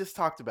what we just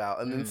talked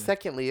about. And then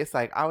secondly, it's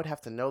like I would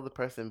have to know the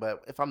person,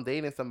 but if I'm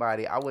dating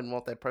somebody, I wouldn't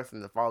want that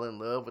person to fall in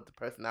love with the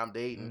person I'm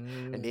dating.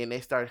 And then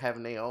they start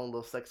having their own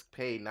little sex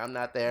page, and I'm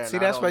not there. See,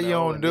 that's what you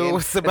don't do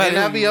with somebody. And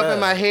then I'll be up in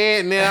my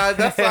head, and then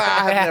that's why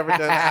I've never done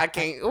that. I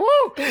can't. Woo!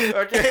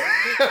 Okay.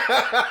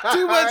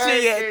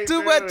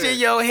 Too much in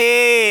your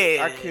head.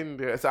 I couldn't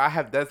do it. So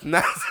that's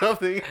not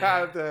something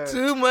I've done.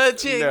 Too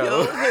much in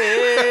your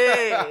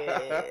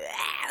head.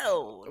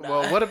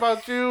 Well, what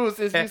about you?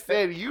 Since you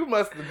said you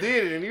must have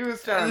did it and you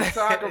was trying to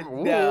talk about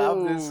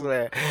no, I'm just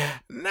like,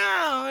 no,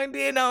 I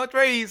did no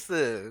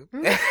threesome.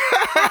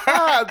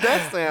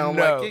 That sounds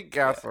like it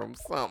got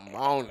something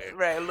on it.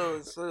 Right, a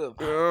little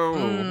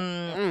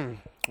something.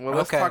 Well,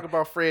 let's talk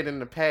about Fred in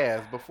the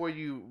past before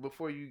you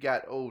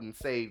got old and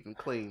saved and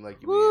clean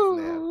like you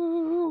is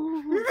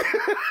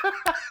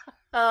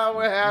now.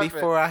 What happened?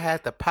 Before I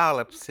had the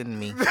polyps in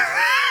me.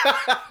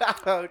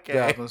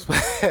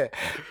 Okay.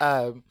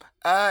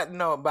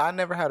 No, but I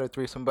never had a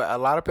threesome. But a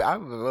lot of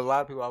people, a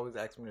lot of people always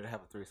ask me to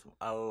have a threesome.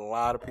 A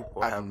lot of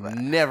people I've have.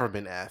 never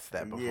been asked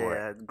that before.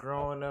 Yeah,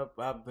 growing up,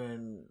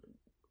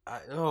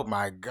 oh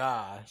my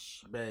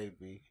gosh,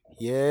 baby.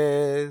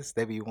 Yes,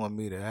 they be want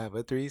me to have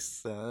a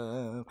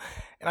threesome,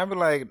 and I be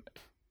like,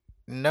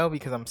 no,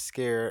 because I'm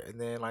scared. And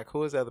then like,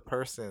 who is the other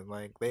person?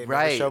 Like they never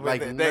Right, show me.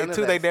 like They none of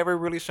too. They that. never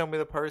really show me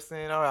the person.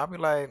 Or I'll be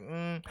like,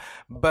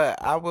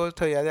 But I will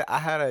tell you, I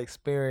had an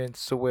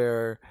experience to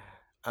where,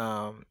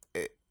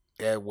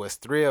 it was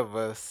three of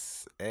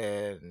us,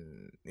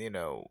 and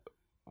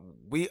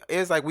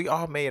it's like we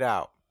all made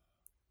out.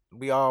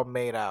 We all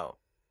made out.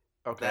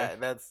 Okay.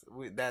 That's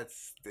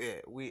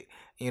it.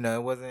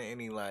 It wasn't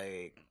any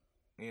like,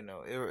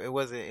 it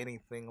wasn't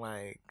anything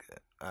like,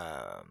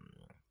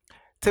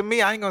 to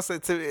me, I ain't gonna say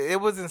it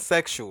wasn't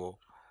sexual.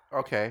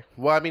 Okay.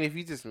 Well, I mean, if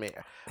you just made,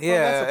 well, that's a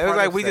Yeah, it was part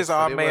like of we just sex, but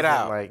all it made wasn't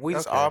out. like We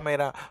just all okay.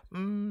 made out.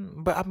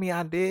 But I mean,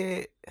 I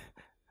did.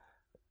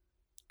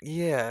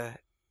 Yeah,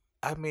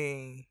 I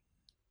mean,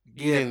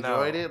 You yeah,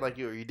 enjoyed no. it, like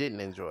you didn't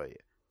enjoy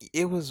it.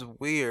 It was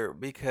weird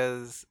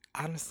because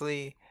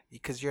honestly,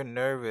 because you're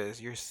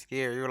nervous, you're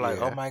scared, you're like,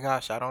 oh Yeah. my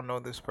gosh, I don't know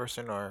this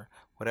person or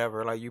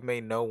whatever. Like you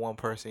may know one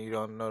person, you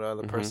don't know the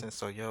other Hmm. person,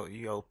 so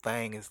your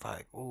thing is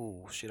like,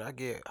 ooh, should I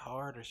get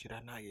hard or should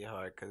I not get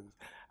hard? Because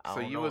I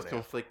So don't you know was them.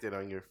 conflicted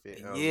on your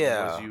fit. Was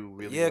Yeah, you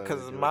really yeah, wanting to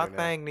because do it my or not?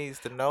 thing needs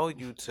to know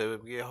you to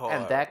get And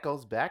hard. that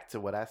goes back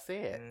to what I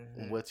said.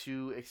 Hmm. What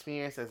you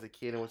experience as a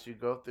kid and what you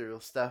go through,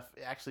 stuff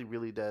it actually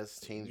really does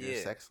change your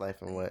Yeah, sex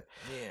life and what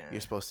you're yeah,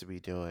 supposed to be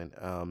doing.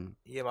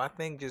 yeah. My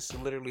thing just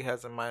literally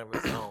has a mind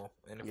of its own,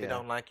 and if it Yeah.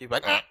 don't like you,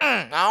 like,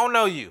 I don't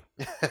know you.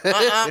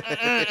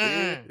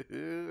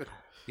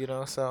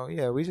 So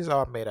yeah, we just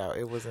all made out.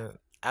 It wasn't.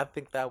 I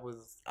think that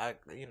was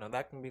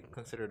that can be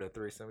considered a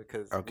threesome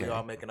because we all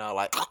Okay. making out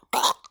like,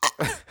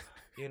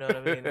 you know what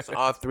I mean. It's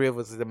all three of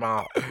us the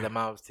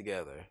mouths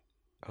together.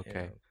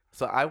 Okay.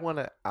 So I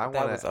wanna, That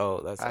was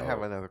old. That's I have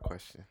old. another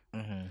question.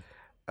 Hmm.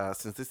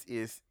 Since this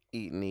is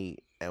eat and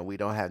eat, and we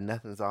don't have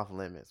nothing's off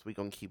limits, we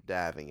gonna keep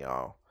diving,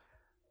 y'all.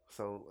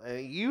 So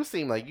you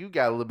seem like you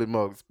got a little bit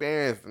more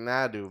experience than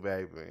I do,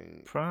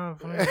 baby.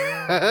 Probably.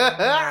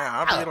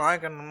 I be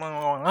liking them.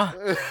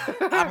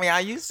 I mean,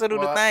 I used to do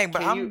the Well, thing, but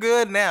can I'm you?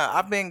 good now.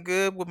 I've been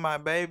good with my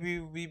baby.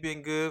 We've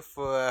been good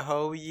for a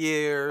whole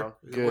year. Oh,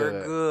 We're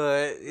good.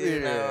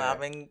 good. Yeah. I've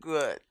been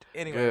good.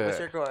 Anyway, Good. what's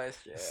your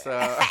question?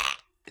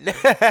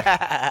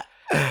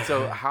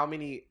 So how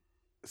many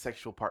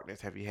sexual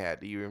partners have you had?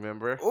 Do you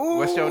remember? Ooh,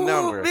 What's your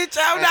number? bitch,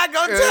 I'm not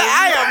gonna tell.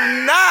 I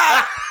am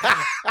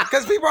not.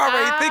 Because people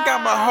already think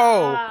I'm a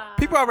hoe.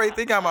 People already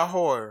think I'm a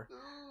whore.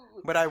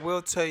 But I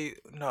will tell you,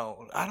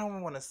 no, I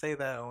don't want to say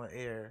that on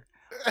air.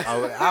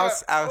 I'll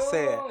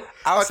say it.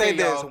 I'll say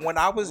this. y'all. When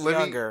I was Let me-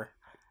 younger,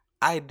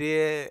 I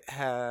did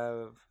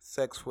have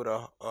sex with a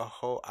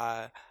whole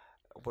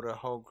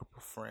group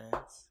of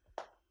friends.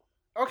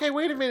 Okay,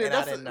 wait a minute. And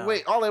I didn't know.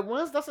 Wait, all at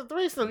once? That's a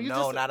threesome.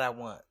 No, not at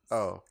once.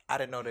 Oh. I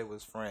didn't know they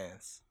was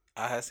friends.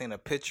 I had seen a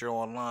picture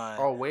online.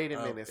 Oh, wait a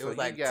minute. It So was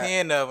like you got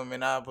 10 of them,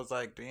 and I was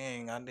like,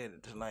 dang, I did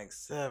it to like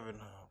 7 of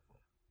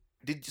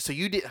them.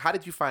 you did? How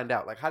did you find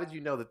out? Like, how did you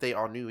know that they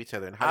all knew each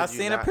other? And how I did you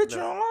seen a not picture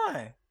know?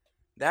 online.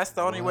 That's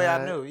the only way I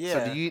What? knew. Yeah.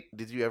 So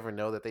did you ever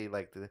know that they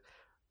like the?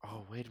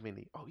 Oh, wait a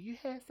minute. Oh, you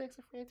had sex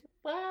with friends?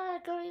 What? I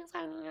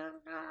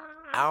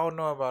don't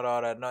know about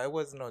all that. No, it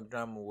wasn't no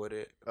drama with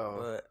it. Oh.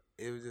 But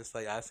it was just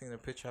like, I seen a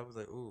picture. I was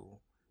like, ooh.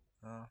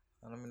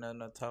 Let me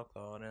not talk to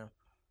all them.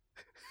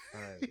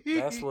 Like,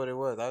 that's what it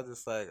was. I was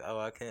just like, oh,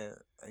 I can't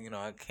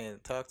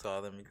talk to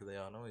all them because they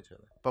all know each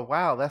other. But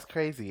wow, that's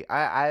crazy.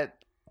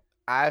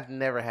 I've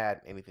never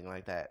had anything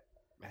like that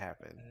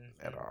happen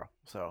at all.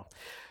 So,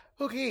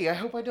 okay, I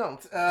hope I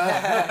don't.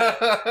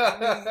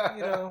 I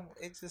mean,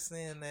 it's just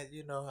saying that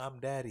I'm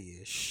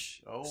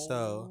daddy-ish.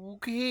 So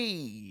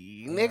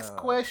Okay, next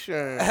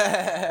question.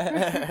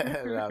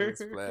 That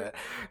was flat.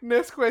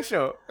 Next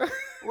question.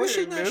 What's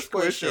your next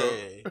question?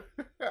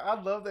 I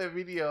love that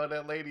video of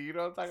that lady. You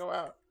know what I'm talking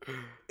about?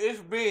 It's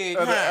big.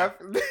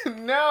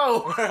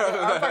 No,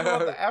 Huh? I'm talking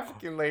about the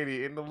African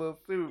lady in the little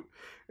suit,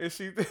 and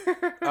she.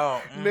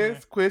 Oh,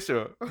 Next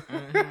question.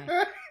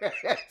 Mhm.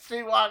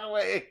 She walked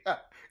away.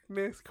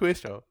 Next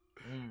question.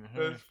 Mhm.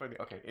 That's funny.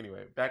 Okay,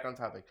 anyway, back on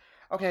topic.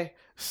 Okay,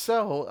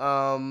 so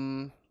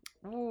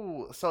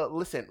so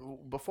listen,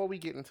 before we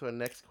get into a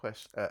next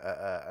question,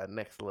 a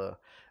next little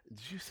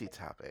juicy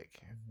topic,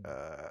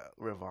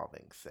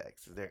 revolving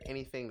sex. Is there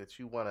anything that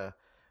you want to,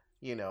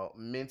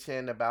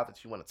 mention about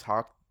that you want to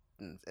talk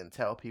and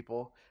tell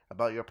people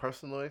about your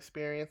personal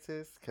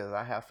experiences? Because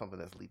I have something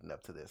that's leading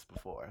up to this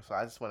before, so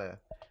I just want to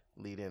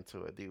lead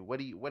into it. Dude,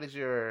 what is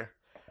your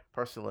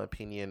personal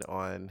opinion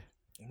on?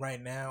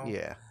 Right now,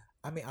 Yeah.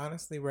 I mean,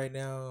 honestly, right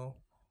now,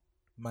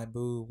 my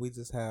boo, we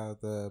just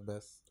have the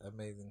best,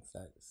 amazing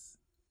sex.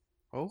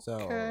 Okay.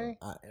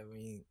 So, I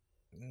mean,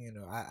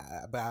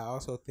 but I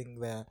also think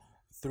that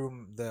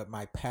through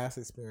my past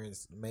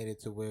experience made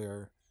it to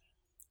where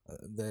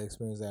the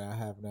experience that I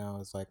have now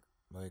is like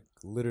Like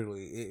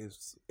literally, it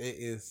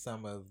is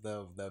some of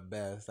the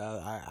best.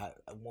 I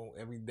won't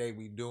every day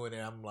we doing it.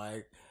 I'm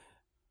like,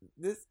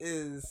 this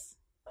is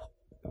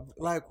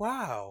like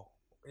wow,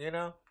 you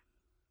know.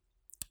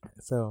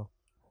 So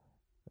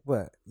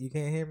what? You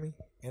can't hear me,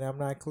 and I'm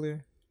not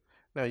clear.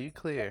 No, you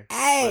clear,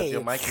 but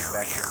your Hey, mic is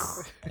back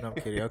here. no, I'm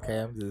kidding. Okay,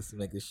 I'm just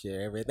making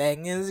sure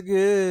everything is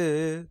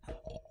good.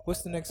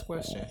 What's the next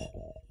question?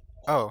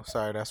 Oh,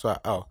 sorry, that's why.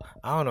 Oh,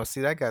 I don't know.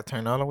 See, that got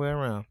turned all the way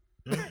around.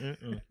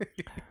 Mm-mm-mm.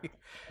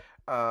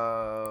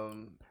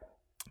 um,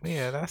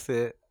 Yeah, that's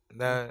it.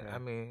 That okay. I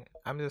mean,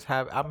 I'm just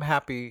happy. I'm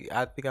happy.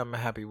 I think I'm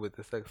happy with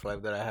the sex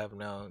life that I have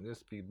now.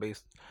 Just be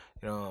based,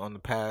 on the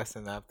past,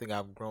 and I think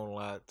I've grown a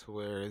lot to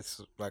where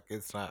it's like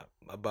it's not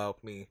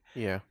about me.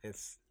 Yeah.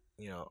 It's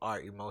our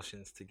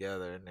emotions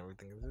together and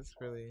everything. It's just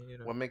really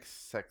What makes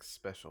sex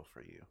special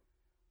for you?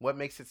 What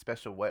makes it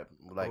special? What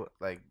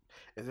like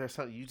is there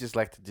something you just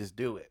like to just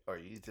do it, or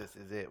you just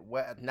is it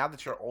what now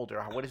that you're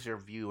older? What is your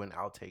view and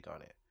outtake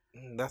on it?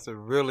 That's a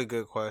really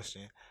good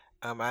question.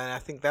 And I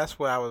think that's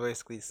what I was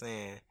basically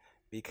saying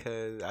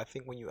because I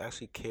think when you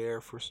actually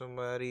care for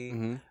somebody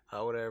Mm-hmm.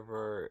 or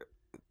whatever,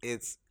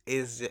 it's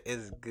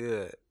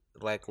good.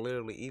 Like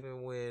literally,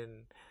 even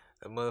when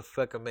a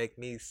motherfucker make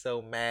me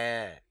so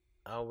mad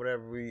or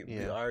whatever we be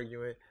Yeah.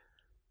 arguing,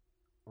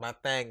 my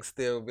thing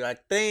still be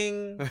like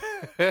ding.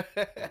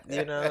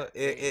 Yeah.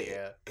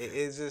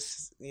 It's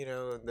just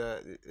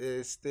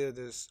it's still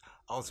just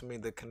ultimately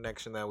the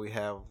connection that we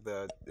have,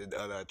 the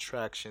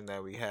attraction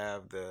that we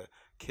have, the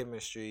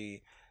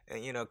chemistry,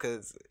 and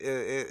because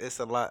it's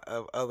a lot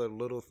of other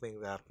little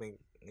things that I think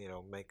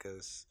make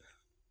us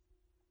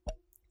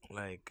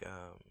like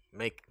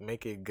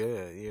make it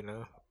good,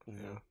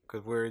 Mm-hmm.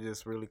 because we're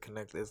just really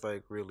connected. It's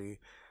like really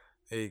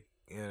a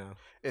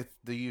It's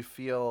do you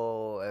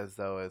feel as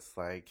though it's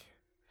like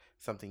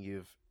something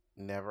you've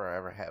never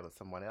ever had with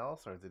someone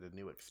else, or is it a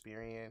new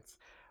experience?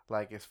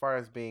 Like as far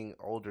as being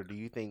older, do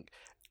you think?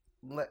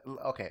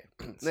 Okay,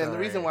 and the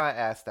reason sorry why I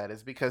asked that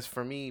is because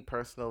for me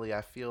personally,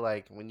 I feel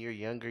like when you're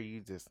younger,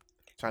 you just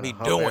trying to be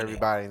hump doing it.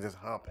 everybody and just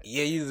humping.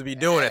 Yeah, you used to be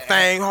doing it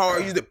thing hard.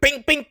 You used to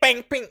ping, ping,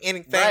 ping, ping.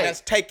 Anything Right.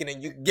 that's taken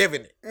and you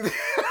giving it.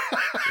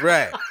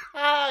 Right.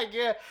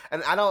 Yeah,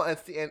 and I don't and,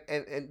 see,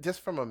 and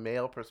just from a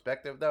male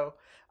perspective though,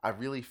 I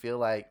really feel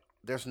like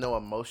there's no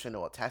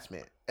emotional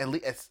attachment. At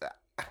least it's,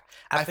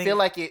 I feel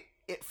like it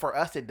for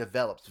us it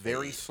develops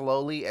very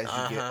slowly as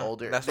you get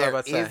older. That's what I'm There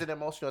about to say. is an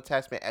emotional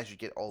attachment as you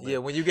get older. Yeah,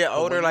 when you get But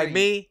older like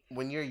me.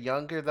 when you're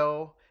younger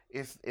though,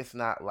 it's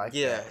not like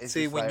Yeah. that. It's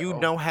See, just when like you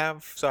don't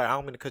have, sorry, I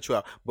don't mean to cut you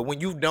off, but when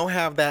you don't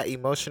have that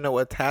emotional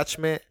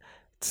attachment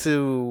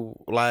to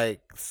like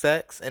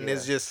sex and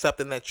it's Yeah. just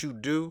something that you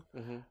do,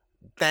 hmm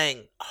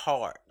thing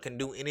hard, can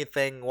do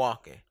anything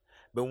walking.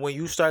 But when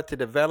you start to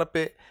develop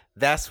it,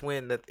 that's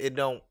when it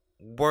don't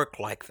work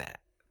like that.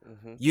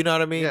 hmm You know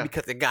what I mean? Yeah.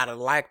 Because they gotta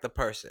like the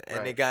person, and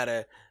they Right.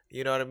 gotta,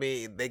 you know what I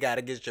mean. They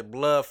gotta get your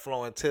blood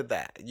flowing to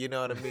that. You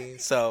know what I mean?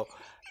 So,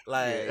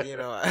 like,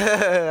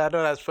 Yeah. I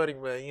know that's funny,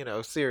 but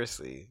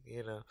seriously,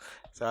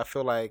 So I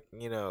feel like,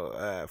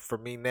 for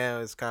me now,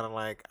 it's kind of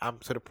like I'm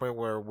to the point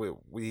where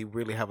we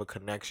really have a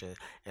connection,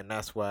 and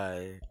that's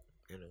why,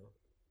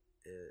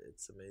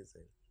 it's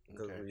amazing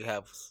because Okay. we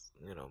have,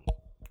 you know.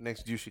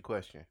 Next juicy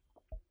question: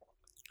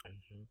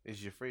 Mhm.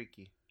 is you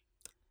freaky?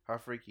 How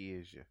freaky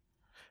is you?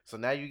 So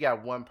now you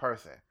got one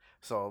person.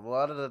 So a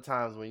lot of the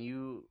times when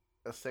you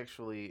are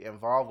sexually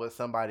involved with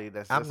somebody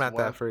that's I'm just not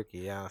one, that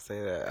freaky. I'll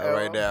say that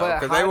right now but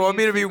because they how do want you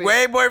me to be keep it?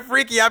 way more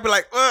freaky. I'd be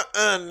like,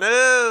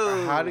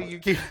 no. How do you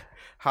keep?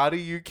 How do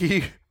you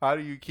keep? How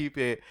do you keep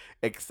it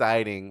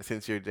exciting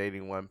since you're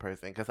dating one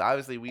person? Because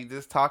obviously we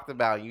just talked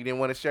about you didn't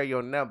want to share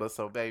your number,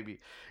 so baby,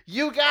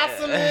 you got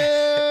some,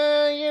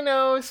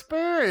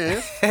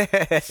 experience.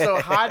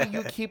 So how do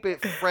you keep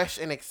it fresh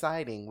and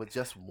exciting with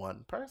just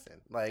one person?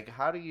 Like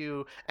how do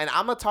you? And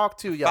I'm gonna talk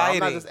to y'all. I'm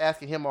not Fighting. just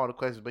asking him all the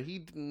questions, but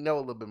he know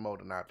a little bit more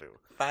than I do.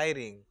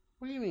 Fighting.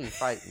 What do you mean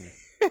fighting?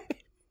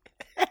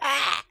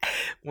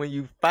 When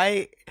you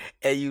fight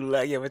and you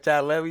but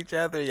y'all love each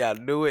other, y'all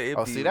do it.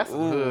 Oh, see, that's some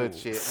hood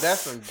shit.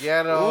 That's some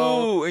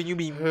ghetto. Ooh, and you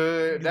be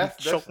hood.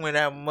 That's choking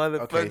that motherfucker.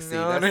 okay. See,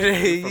 that's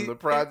you from the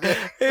project.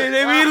 And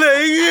they be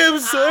like, yeah, I'm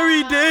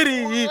sorry,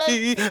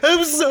 daddy.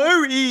 I'm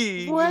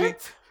sorry.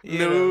 What? You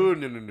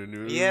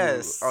No.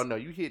 Yes. Oh no,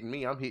 you hitting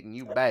me. I'm hitting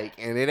you back,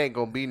 and it ain't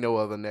gonna be no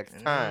other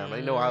next time.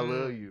 They know I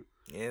love you.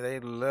 Yeah, they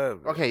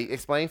love it. Okay,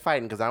 explain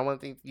fighting because I don't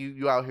want to think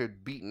you out here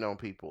beating on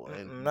people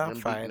and Not them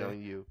fighting. beating on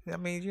you. I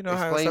mean, Explain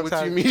how what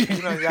sometimes you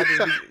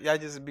mean. y'all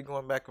just be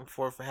going back and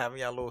forth and having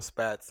y'all little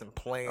spats and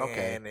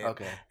playing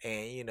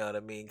and you know what I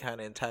mean, kind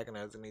of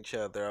antagonizing each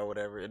other or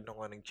whatever,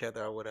 annoying each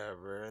other or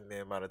whatever. And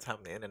then by the time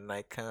the end of the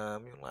night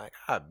come, you're like,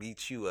 I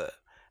beat you up.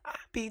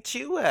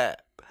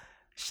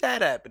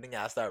 Shut up, and then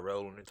y'all start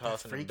rolling and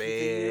tossing in freaky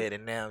to bed,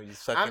 and now you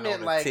sucking on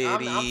the like titty.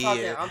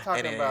 I'm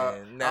talking and about.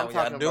 then now I'm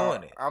y'all talking doing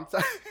about, it.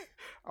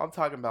 I'm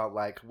talking about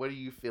like what do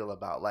you feel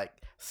about like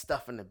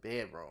stuff in the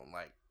bedroom,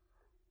 like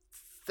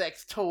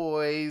sex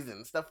toys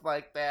and stuff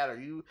like that? Are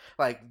you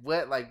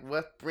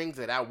what brings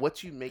it out?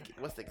 What you make it?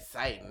 What's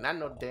exciting? Not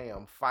no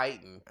damn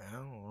fighting. I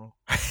don't know.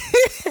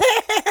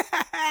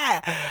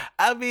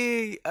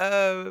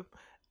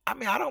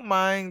 I don't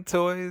mind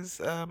toys.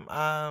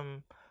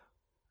 One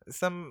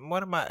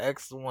of my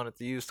exes wanted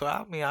to use, so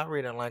I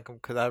really didn't like them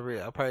because I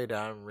probably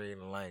don't really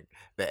like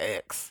the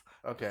ex.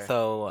 Okay.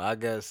 So I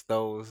guess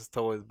those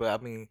toys,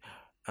 but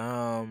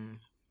um,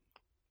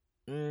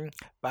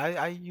 but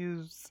I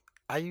use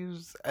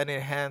an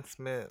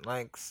enhancement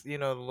like the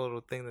little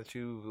thing that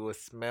you would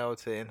smell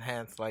to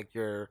enhance like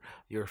your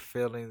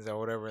feelings or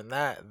whatever, and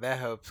that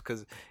helps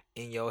because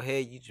in your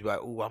head you just be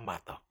like, ooh, I'm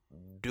about to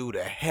do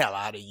the hell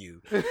out of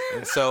you,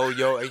 and so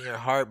your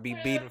heart be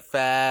beating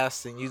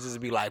fast, and you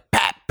just be like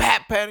pat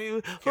pat pat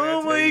you.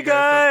 Oh my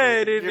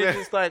god! And it's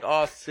just like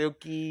all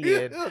silky,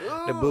 and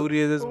the booty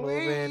is just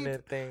moving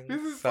and things.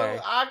 This is Sorry.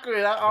 so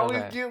awkward. I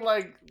always get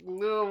like a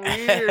little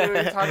weird when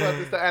we talk about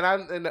this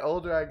stuff, and the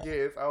older I get,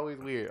 it's always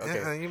weird.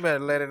 Okay, You better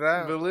let it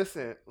out. but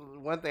listen,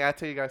 one thing I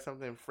tell you guys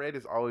something. Fred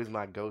is always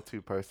my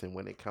go-to person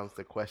when it comes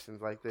to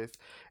questions like this.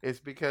 It's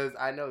because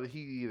I know that he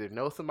either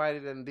knows somebody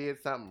that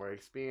did something or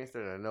experienced it,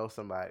 or knows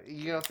somebody.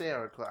 You know what I'm saying?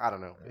 Or I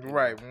don't know.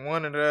 Right,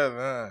 one or the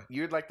other.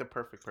 You're like the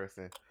perfect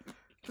person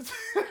to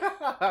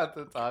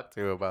talk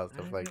to about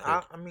stuff like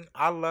that.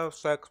 I love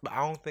sex, but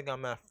I don't think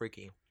I'm that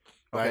freaky.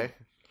 Okay. Like,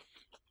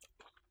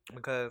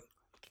 because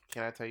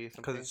Can I tell you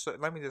something?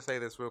 let me just say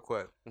this real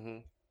quick.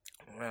 Ooh,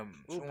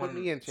 put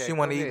me in check. She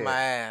want to Go eat ahead. my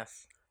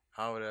ass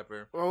or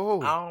whatever.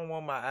 Oh. I don't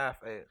want my ass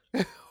ate.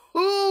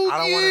 Ooh, I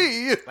don't want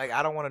yeah. to. Like,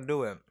 I don't want to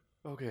do it.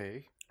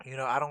 Okay.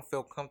 I don't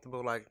feel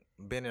comfortable like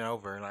bending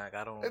over. Like,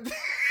 I don't.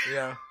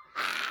 Yeah.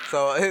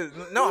 So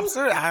no, I'm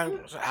serious.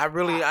 I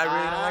really don't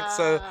like.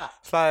 So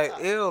it's like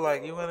ew.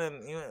 Like you wanna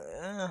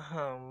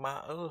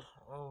my oh.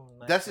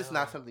 That's just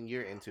not something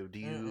you're into. Do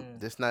you?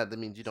 That's not. That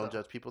means you don't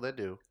judge people that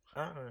do.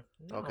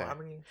 No, Okay. I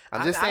mean,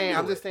 I'm just saying. I do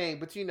I'm just saying.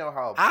 But you know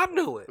how I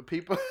do it.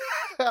 people.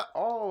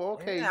 Oh,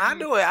 okay. Yeah, I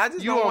do it. I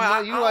just You don't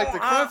want. you like the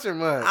cruncher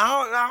much.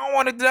 I don't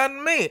want it done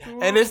to me,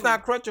 and it's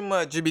not crunching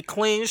much. You be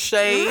clean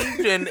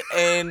shaved and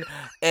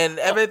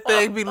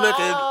everything be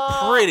looking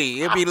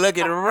pretty. It be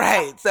looking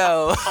right.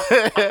 So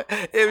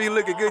it be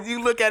looking good.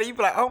 You look at it, you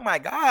be like, oh my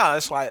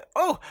gosh, like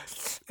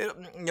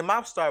your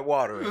mouth start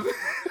watering.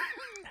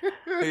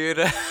 You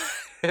know?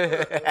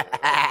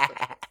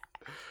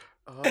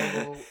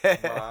 Oh my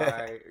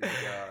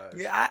gosh.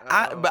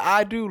 Yeah, but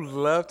I do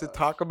love to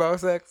talk about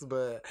sex,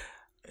 but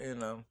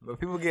but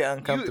people get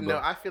uncomfortable.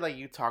 I feel like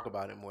you talk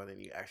about it more than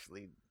you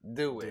actually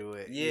do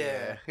it.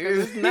 Yeah.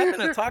 There's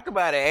nothing to talk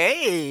about it.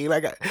 Hey,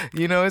 like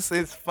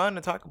it's fun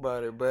to talk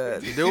about it,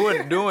 but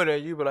doing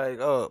it, you be like,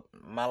 oh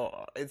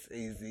it's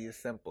easy, it's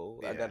simple.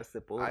 Yeah. I got a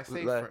simple. I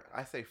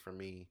say for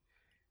me,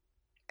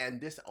 and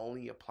this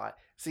only apply.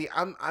 See,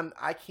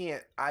 I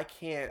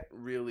can't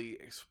really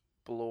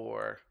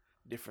explore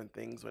different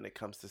things when it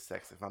comes to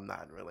sex if I'm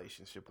not in a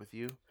relationship with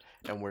you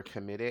and we're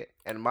committed.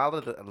 And a lot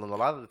of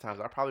the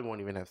times I probably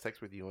won't even have sex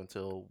with you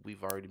until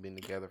we've already been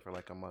together for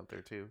like a month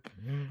or two,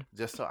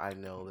 just so I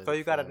know that. So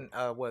you got a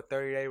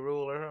 30-day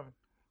rule or something?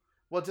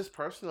 Well, just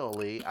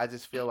personally, I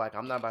just feel like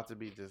I'm not about to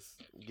be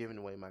just giving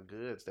away my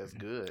goods. That's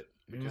good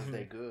because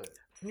they good.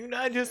 You're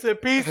not just a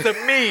piece of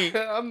meat.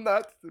 I'm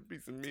not just a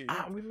piece of meat.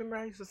 I remember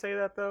I used to say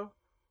that though.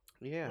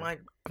 Yeah.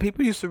 Like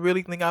people used to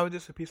really think I was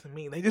just a piece of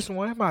meat. They just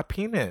wanted my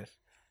penis.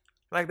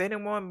 Like they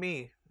didn't want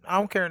me. I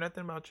don't care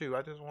nothing about you.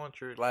 I just want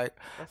you. Like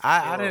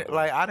I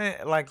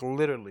didn't like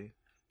literally.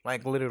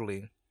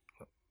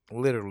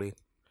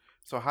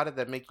 So how did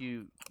that make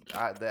you?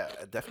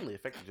 That definitely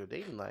affected your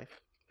dating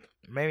life.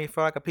 Made me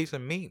feel like a piece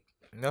of meat.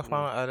 That's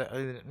why I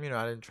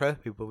didn't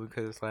trust people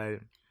because it's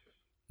like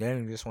they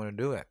didn't just want to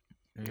do it.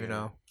 You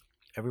know,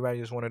 everybody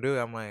just want to do it.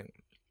 I'm like,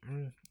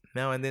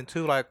 no. And then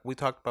too, like we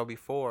talked about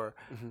before,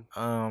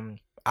 I'm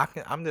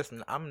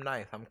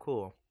nice. I'm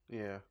cool.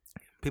 Yeah.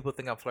 People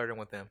think I'm flirting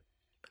with them.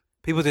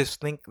 People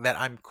just think that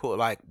I'm cool,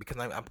 like because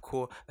I'm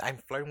cool. I'm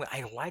flirting with.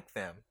 I like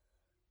them,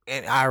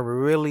 and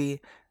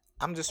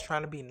I'm just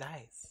trying to be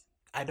nice.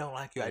 I don't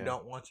like you. Yeah. I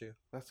don't want you.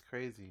 That's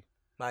crazy.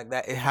 Like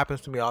that, it happens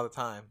to me all the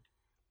time,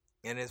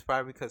 and it's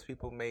probably because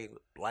people may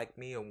like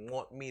me and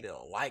want me to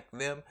like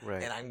them,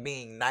 right. And I'm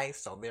being nice,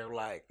 so they're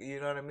like, you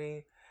know what I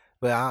mean.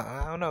 But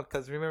I don't know,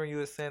 because remember you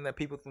were saying that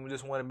people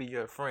just want to be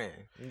your friend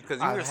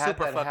because you were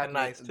super fucking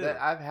nice too.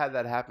 I've had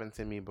that happen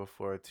to me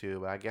before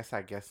too. But I guess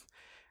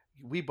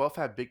we both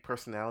have big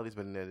personalities,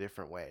 but in a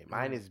different way.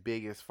 Mine is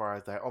big as far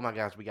as like, oh my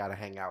gosh, we gotta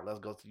hang out. Let's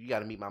go. You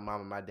gotta meet my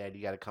mom and my dad.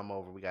 You gotta come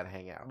over. We gotta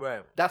hang out.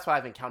 Right. That's what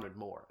I've encountered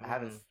more. I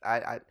haven't.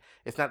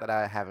 It's not that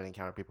I haven't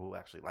encountered people who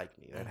actually like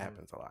me. That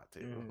happens a lot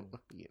too.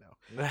 You know.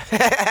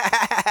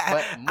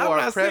 But more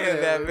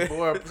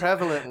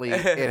prevalently,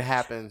 it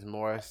happens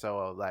more so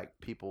of like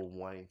people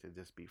wanting to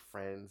just be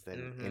friends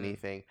than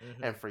anything.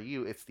 And for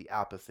you, it's the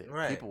opposite.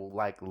 Right. People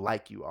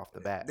like you off the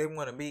bat. They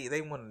want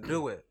to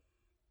do it.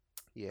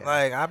 Yeah.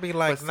 Like I'd be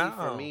like, no.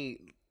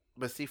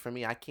 For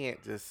me, I can't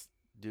just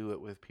do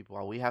it with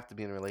people. We have to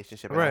be in a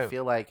relationship. And right. I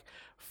feel like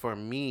for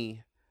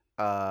me,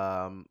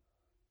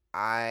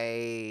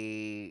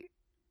 I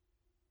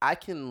I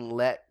can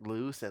let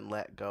loose and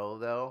let go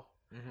though,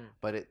 Mm-hmm.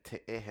 but it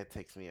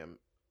takes me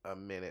a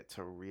minute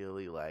to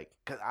really like,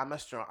 cuz I'm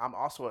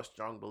also a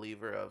strong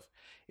believer of,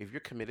 if you're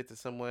committed to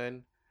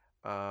someone,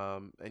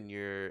 and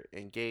you're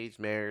engaged,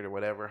 married, or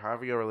whatever,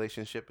 however your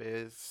relationship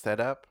is set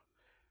up,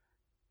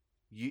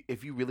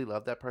 if you really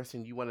love that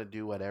person, you want to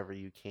do whatever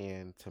you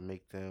can to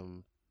make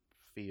them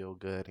feel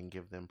good and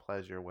give them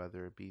pleasure,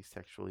 whether it be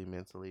sexually,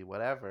 mentally,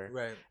 whatever.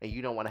 Right. And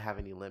you don't want to have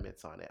any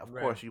limits on it. Of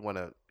Right. course, you want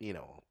to,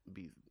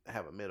 be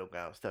have a middle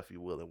ground, stuff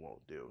you will and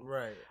won't do.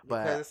 Right.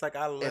 Because But it's like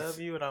I love it's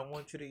you and I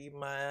want you to eat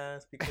my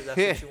ass because that's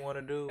what you want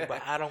to do,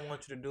 but I don't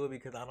want you to do it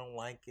because I don't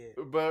like it.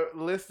 But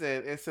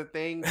listen, it's a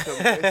thing to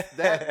it's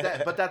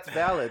that but that's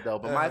valid though.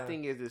 But my Uh-huh.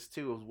 thing is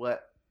too is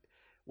what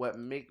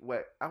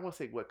I won't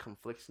say what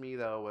conflicts me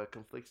though. What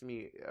conflicts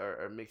me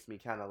or makes me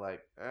kind of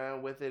like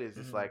with it is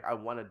just Mhm. like I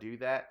want to do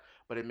that,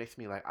 but it makes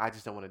me like I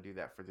just don't want to do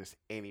that for just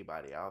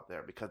anybody out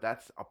there, because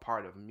that's a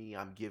part of me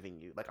I'm giving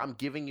you. Like I'm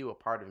giving you a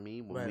part of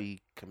me when Right.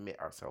 we commit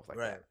ourselves like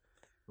Right. that.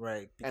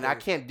 Right. And I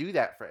Because can't do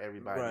that for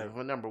everybody. right.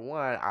 Well, number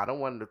one, I don't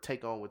want to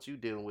take on what you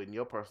dealing with in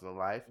your personal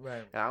life,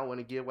 Right. and I don't want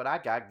to give what I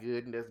got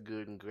good and that's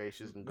good and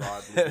gracious and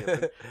godly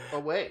given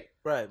away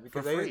Right, for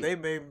because free. they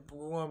made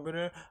one but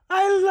then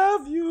I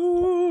love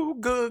you,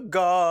 good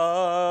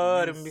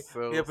God, You and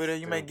so yeah, but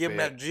then you may give them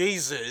that stupid.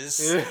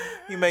 Jesus,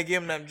 you may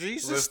give them that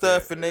Jesus Listen,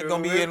 stuff, and they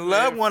gonna be in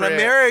love, listen, want to Fred.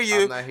 marry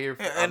you, I'm not here.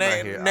 I'm and not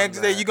then here. I'm next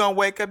day you not. gonna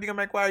wake up, you gonna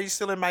make, why are you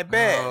still in my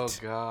bed? Oh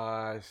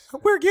gosh.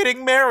 We're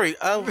getting married.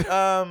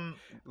 Oh,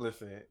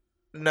 Listen.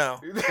 no,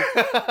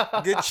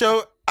 get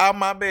your out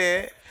my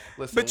bed.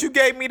 Listen. But you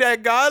gave me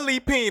that godly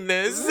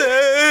penis,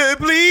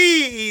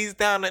 please.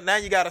 Down now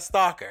you got a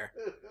stalker.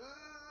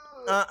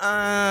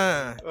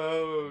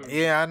 Oh.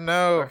 Yeah, I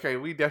know. Okay,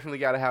 we definitely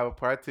got to have a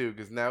part two,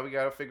 because now we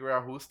got to figure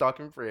out who's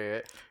stalking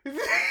Fred.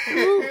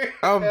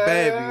 Oh,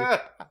 baby.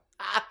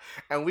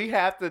 And we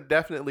have to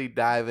definitely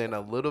dive in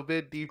a little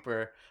bit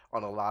deeper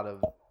on a lot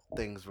of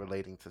things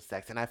relating to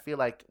sex. And I feel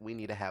like we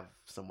need to have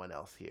someone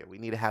else here. We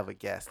need to have a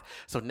guest.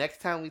 So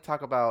next time we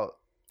talk about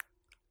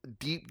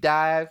deep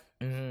dive,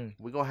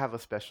 we're gonna have a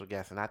special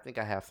guest, and I think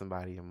I have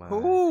somebody in mind.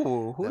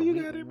 Who That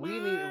you got in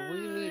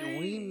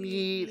we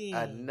need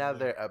mind?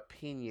 another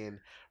opinion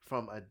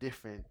from a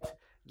different,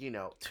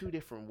 two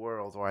different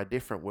worlds, or a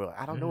different world.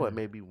 I don't know, it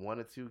may be one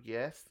or two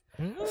guests.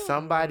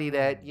 Somebody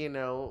that,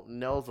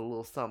 knows a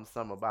little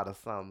something about a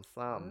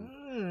something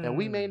that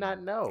we may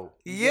not know.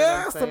 You get what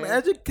I'm Yeah, some saying?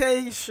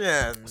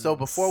 education. So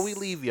before we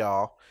leave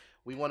y'all,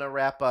 we want to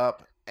wrap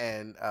up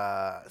and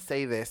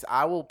say this.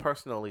 I will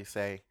personally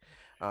say,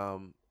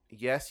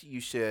 yes, you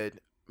should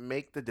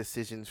make the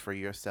decisions for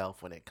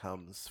yourself when it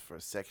comes for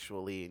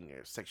sexually and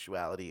your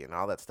sexuality and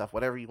all that stuff,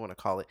 whatever you want to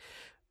call it,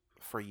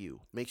 for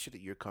you. Make sure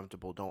that you're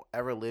comfortable. Don't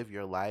ever live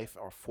your life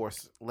or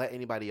let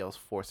anybody else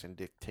force and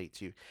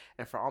dictate you.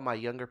 And for all my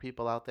younger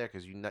people out there,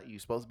 because you're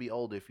supposed to be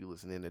older if you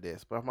listening to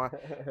this, but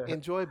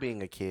enjoy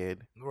being a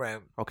kid. Right.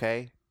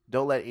 Okay?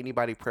 Don't let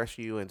anybody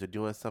pressure you into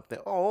doing something.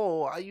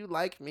 Oh, you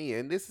like me,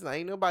 and this is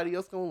ain't nobody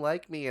else gonna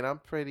like me, and I'm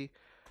pretty.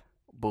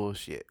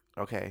 Bullshit.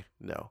 Okay,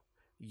 no.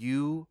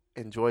 You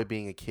enjoy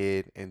being a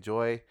kid.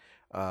 Enjoy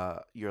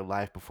your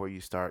life before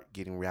you start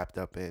getting wrapped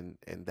up in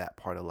that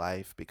part of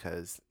life,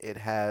 because it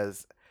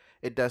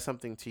does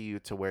something to you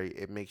to where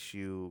it makes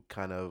you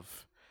kind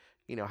of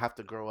have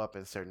to grow up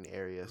in certain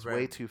areas way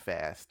Right. too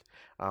fast.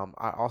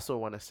 I also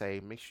want to say,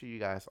 make sure you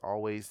guys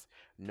always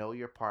know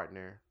your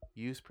partner,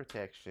 use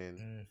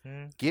protection,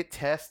 get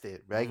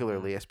tested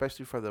regularly,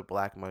 especially for the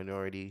Black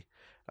minority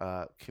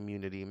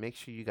community. Make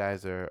sure you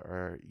guys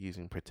are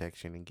using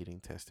protection and getting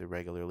tested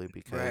regularly,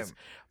 because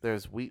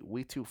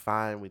we too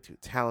fine, we too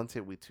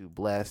talented, we too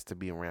blessed to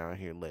be around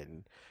here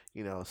letting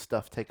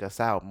stuff take us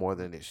out more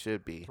than it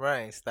should be.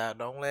 Right. Stop.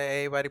 Don't let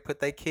everybody put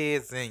their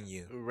kids in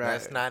you. Right.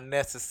 That's not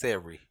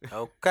necessary.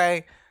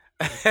 Okay.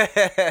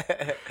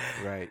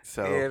 Right.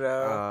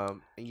 So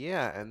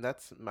yeah, and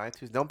that's my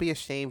two. Don't be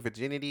ashamed.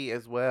 Virginity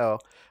as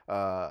well.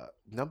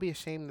 Don't be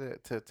ashamed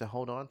to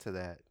hold on to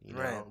that.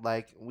 Right.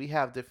 Like, we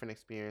have different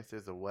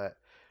experiences of what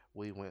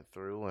we went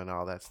through and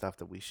all that stuff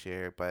that we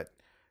shared, but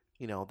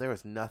there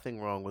is nothing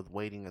wrong with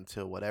waiting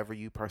until whatever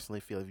you personally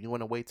feel. If you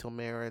want to wait till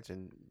marriage,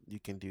 and you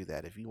can do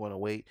that. If you want to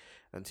wait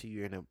until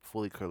you're in a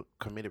fully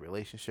committed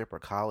relationship or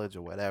college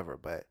or whatever,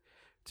 but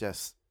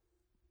just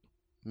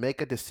make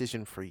a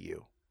decision for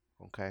you.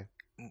 Okay.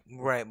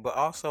 Right, but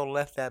also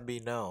let that be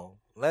known.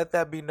 Let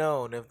that be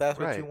known. If that's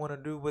what you Right. want to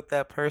do with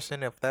that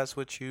person, if that's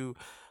what you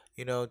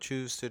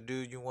choose to do,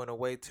 you want to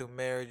wait till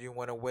marriage, you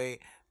want to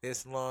wait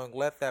this long,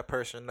 let that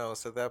person know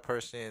so that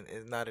person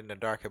is not in the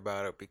dark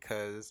about it,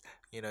 because,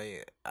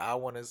 I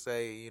want to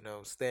say,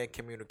 stay in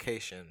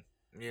communication.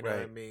 You know what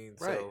I Right. mean?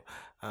 Right.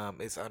 So,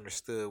 it's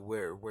understood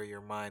where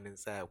your mind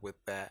is at with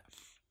that.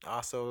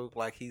 Also,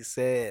 like he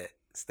said,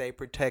 stay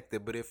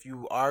protected. But if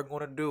you are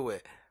going to do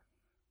it,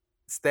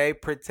 stay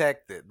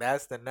protected.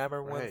 That's the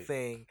number one Right.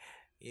 thing.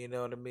 You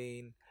know what I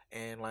mean?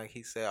 And like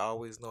he said,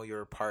 always know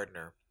your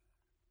partner.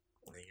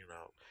 You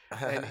know.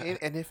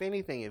 And if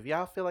anything, if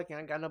y'all feel like you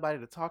ain't got nobody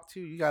to talk to,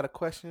 you got a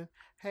question,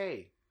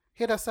 hey,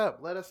 hit us up.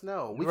 Let us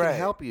know. We can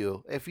help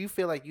you. If you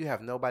feel like you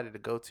have nobody to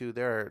go to,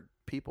 there are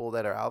people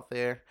that are out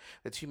there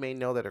that you may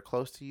know that are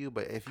close to you.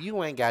 But if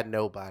you ain't got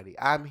nobody,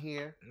 I'm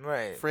here.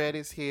 Right. Fred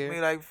is here. I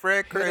mean, like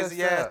Fred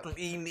crazy ass from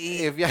eating.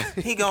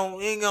 He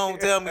gonna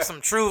tell me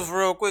some truths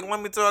real quick. Let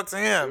me talk to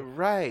him.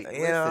 Right.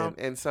 Listen.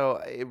 And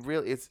so it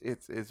really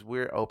it's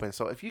we're open.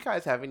 So if you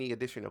guys have any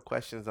additional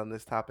questions on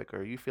this topic,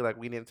 or you feel like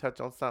we didn't touch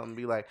on something,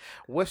 be like,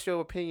 what's your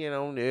opinion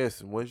on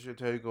this? And what's your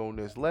take on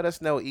this? Let us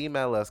know.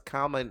 Email us.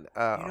 Comment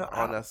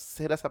on us.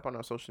 Hit us up on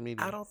our social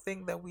media. I don't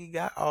think that we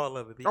got all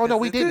of it. Oh no,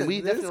 we didn't.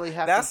 We definitely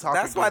have to talk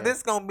That's again. Why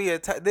this gonna be a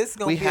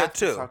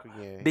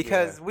 2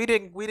 because we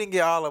didn't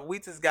get all of. We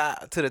just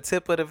got to the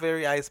tip of the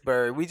very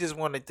iceberg. We just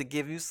wanted to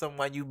give you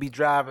someone you be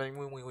driving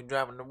when we were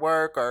driving to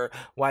work, or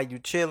while you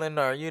chilling,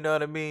 or you know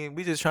what I mean.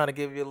 We just trying to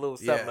give you a little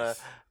something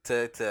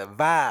to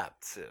vibe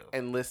to.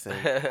 And listen,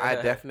 I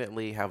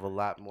definitely have a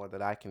lot more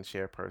that I can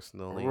share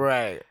personally.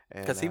 Right.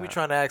 Because he be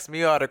trying to ask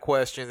me all the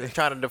questions and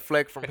trying to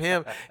deflect from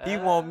him. He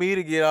want me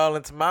to get all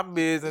into my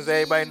business.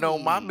 Everybody know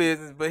my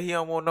business, but he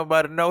don't want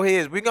nobody to know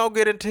his. We gonna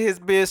get into his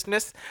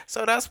business.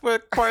 So that's where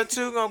part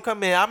 2 gonna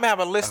come in. I'm gonna have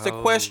a list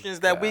of questions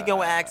that we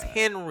gonna ask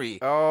Henry.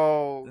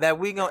 That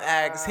we gonna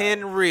ask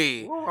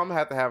Henry. Well, I'm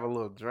gonna have a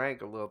little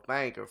drink, a little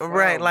thank or something.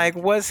 Right, like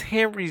what's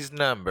Henry's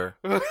number?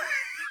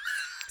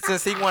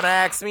 Since he want to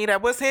ask me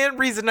that, what's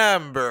Henry's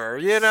number?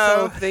 You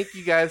know. So thank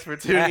you guys for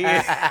tuning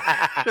in.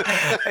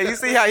 You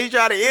see how he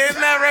try to end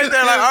that right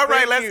there? Like, all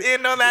right, let's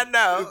end on that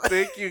note.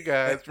 Thank you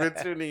guys for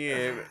tuning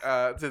in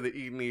to the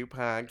Eating Eat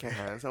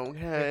podcast.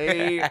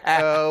 Okay,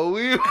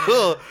 we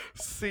will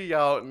see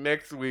y'all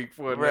next week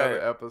for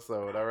another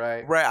episode. All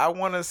right. Right. I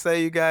want to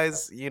say, you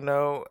guys, you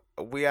know,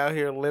 we out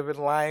here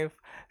living life.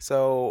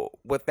 So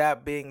with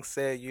that being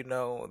said, you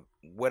know,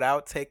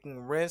 without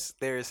taking risks,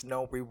 there is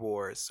no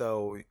reward.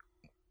 So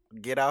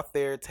get out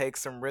there, take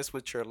some risks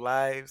with your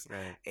lives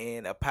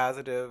in a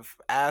positive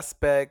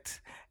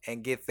aspect,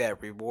 and get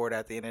that reward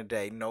at the end of the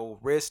day. No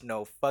risk,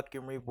 no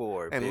fucking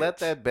reward. And let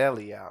that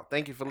belly out.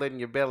 Thank you for letting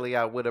your belly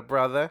out with a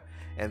brother.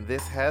 And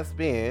this has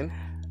been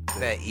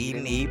the Eat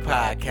and Eat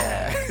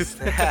podcast.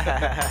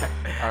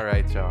 All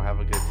right, y'all. Have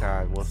a good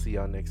time. We'll see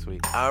y'all next week.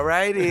 All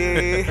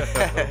righty.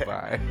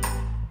 Bye.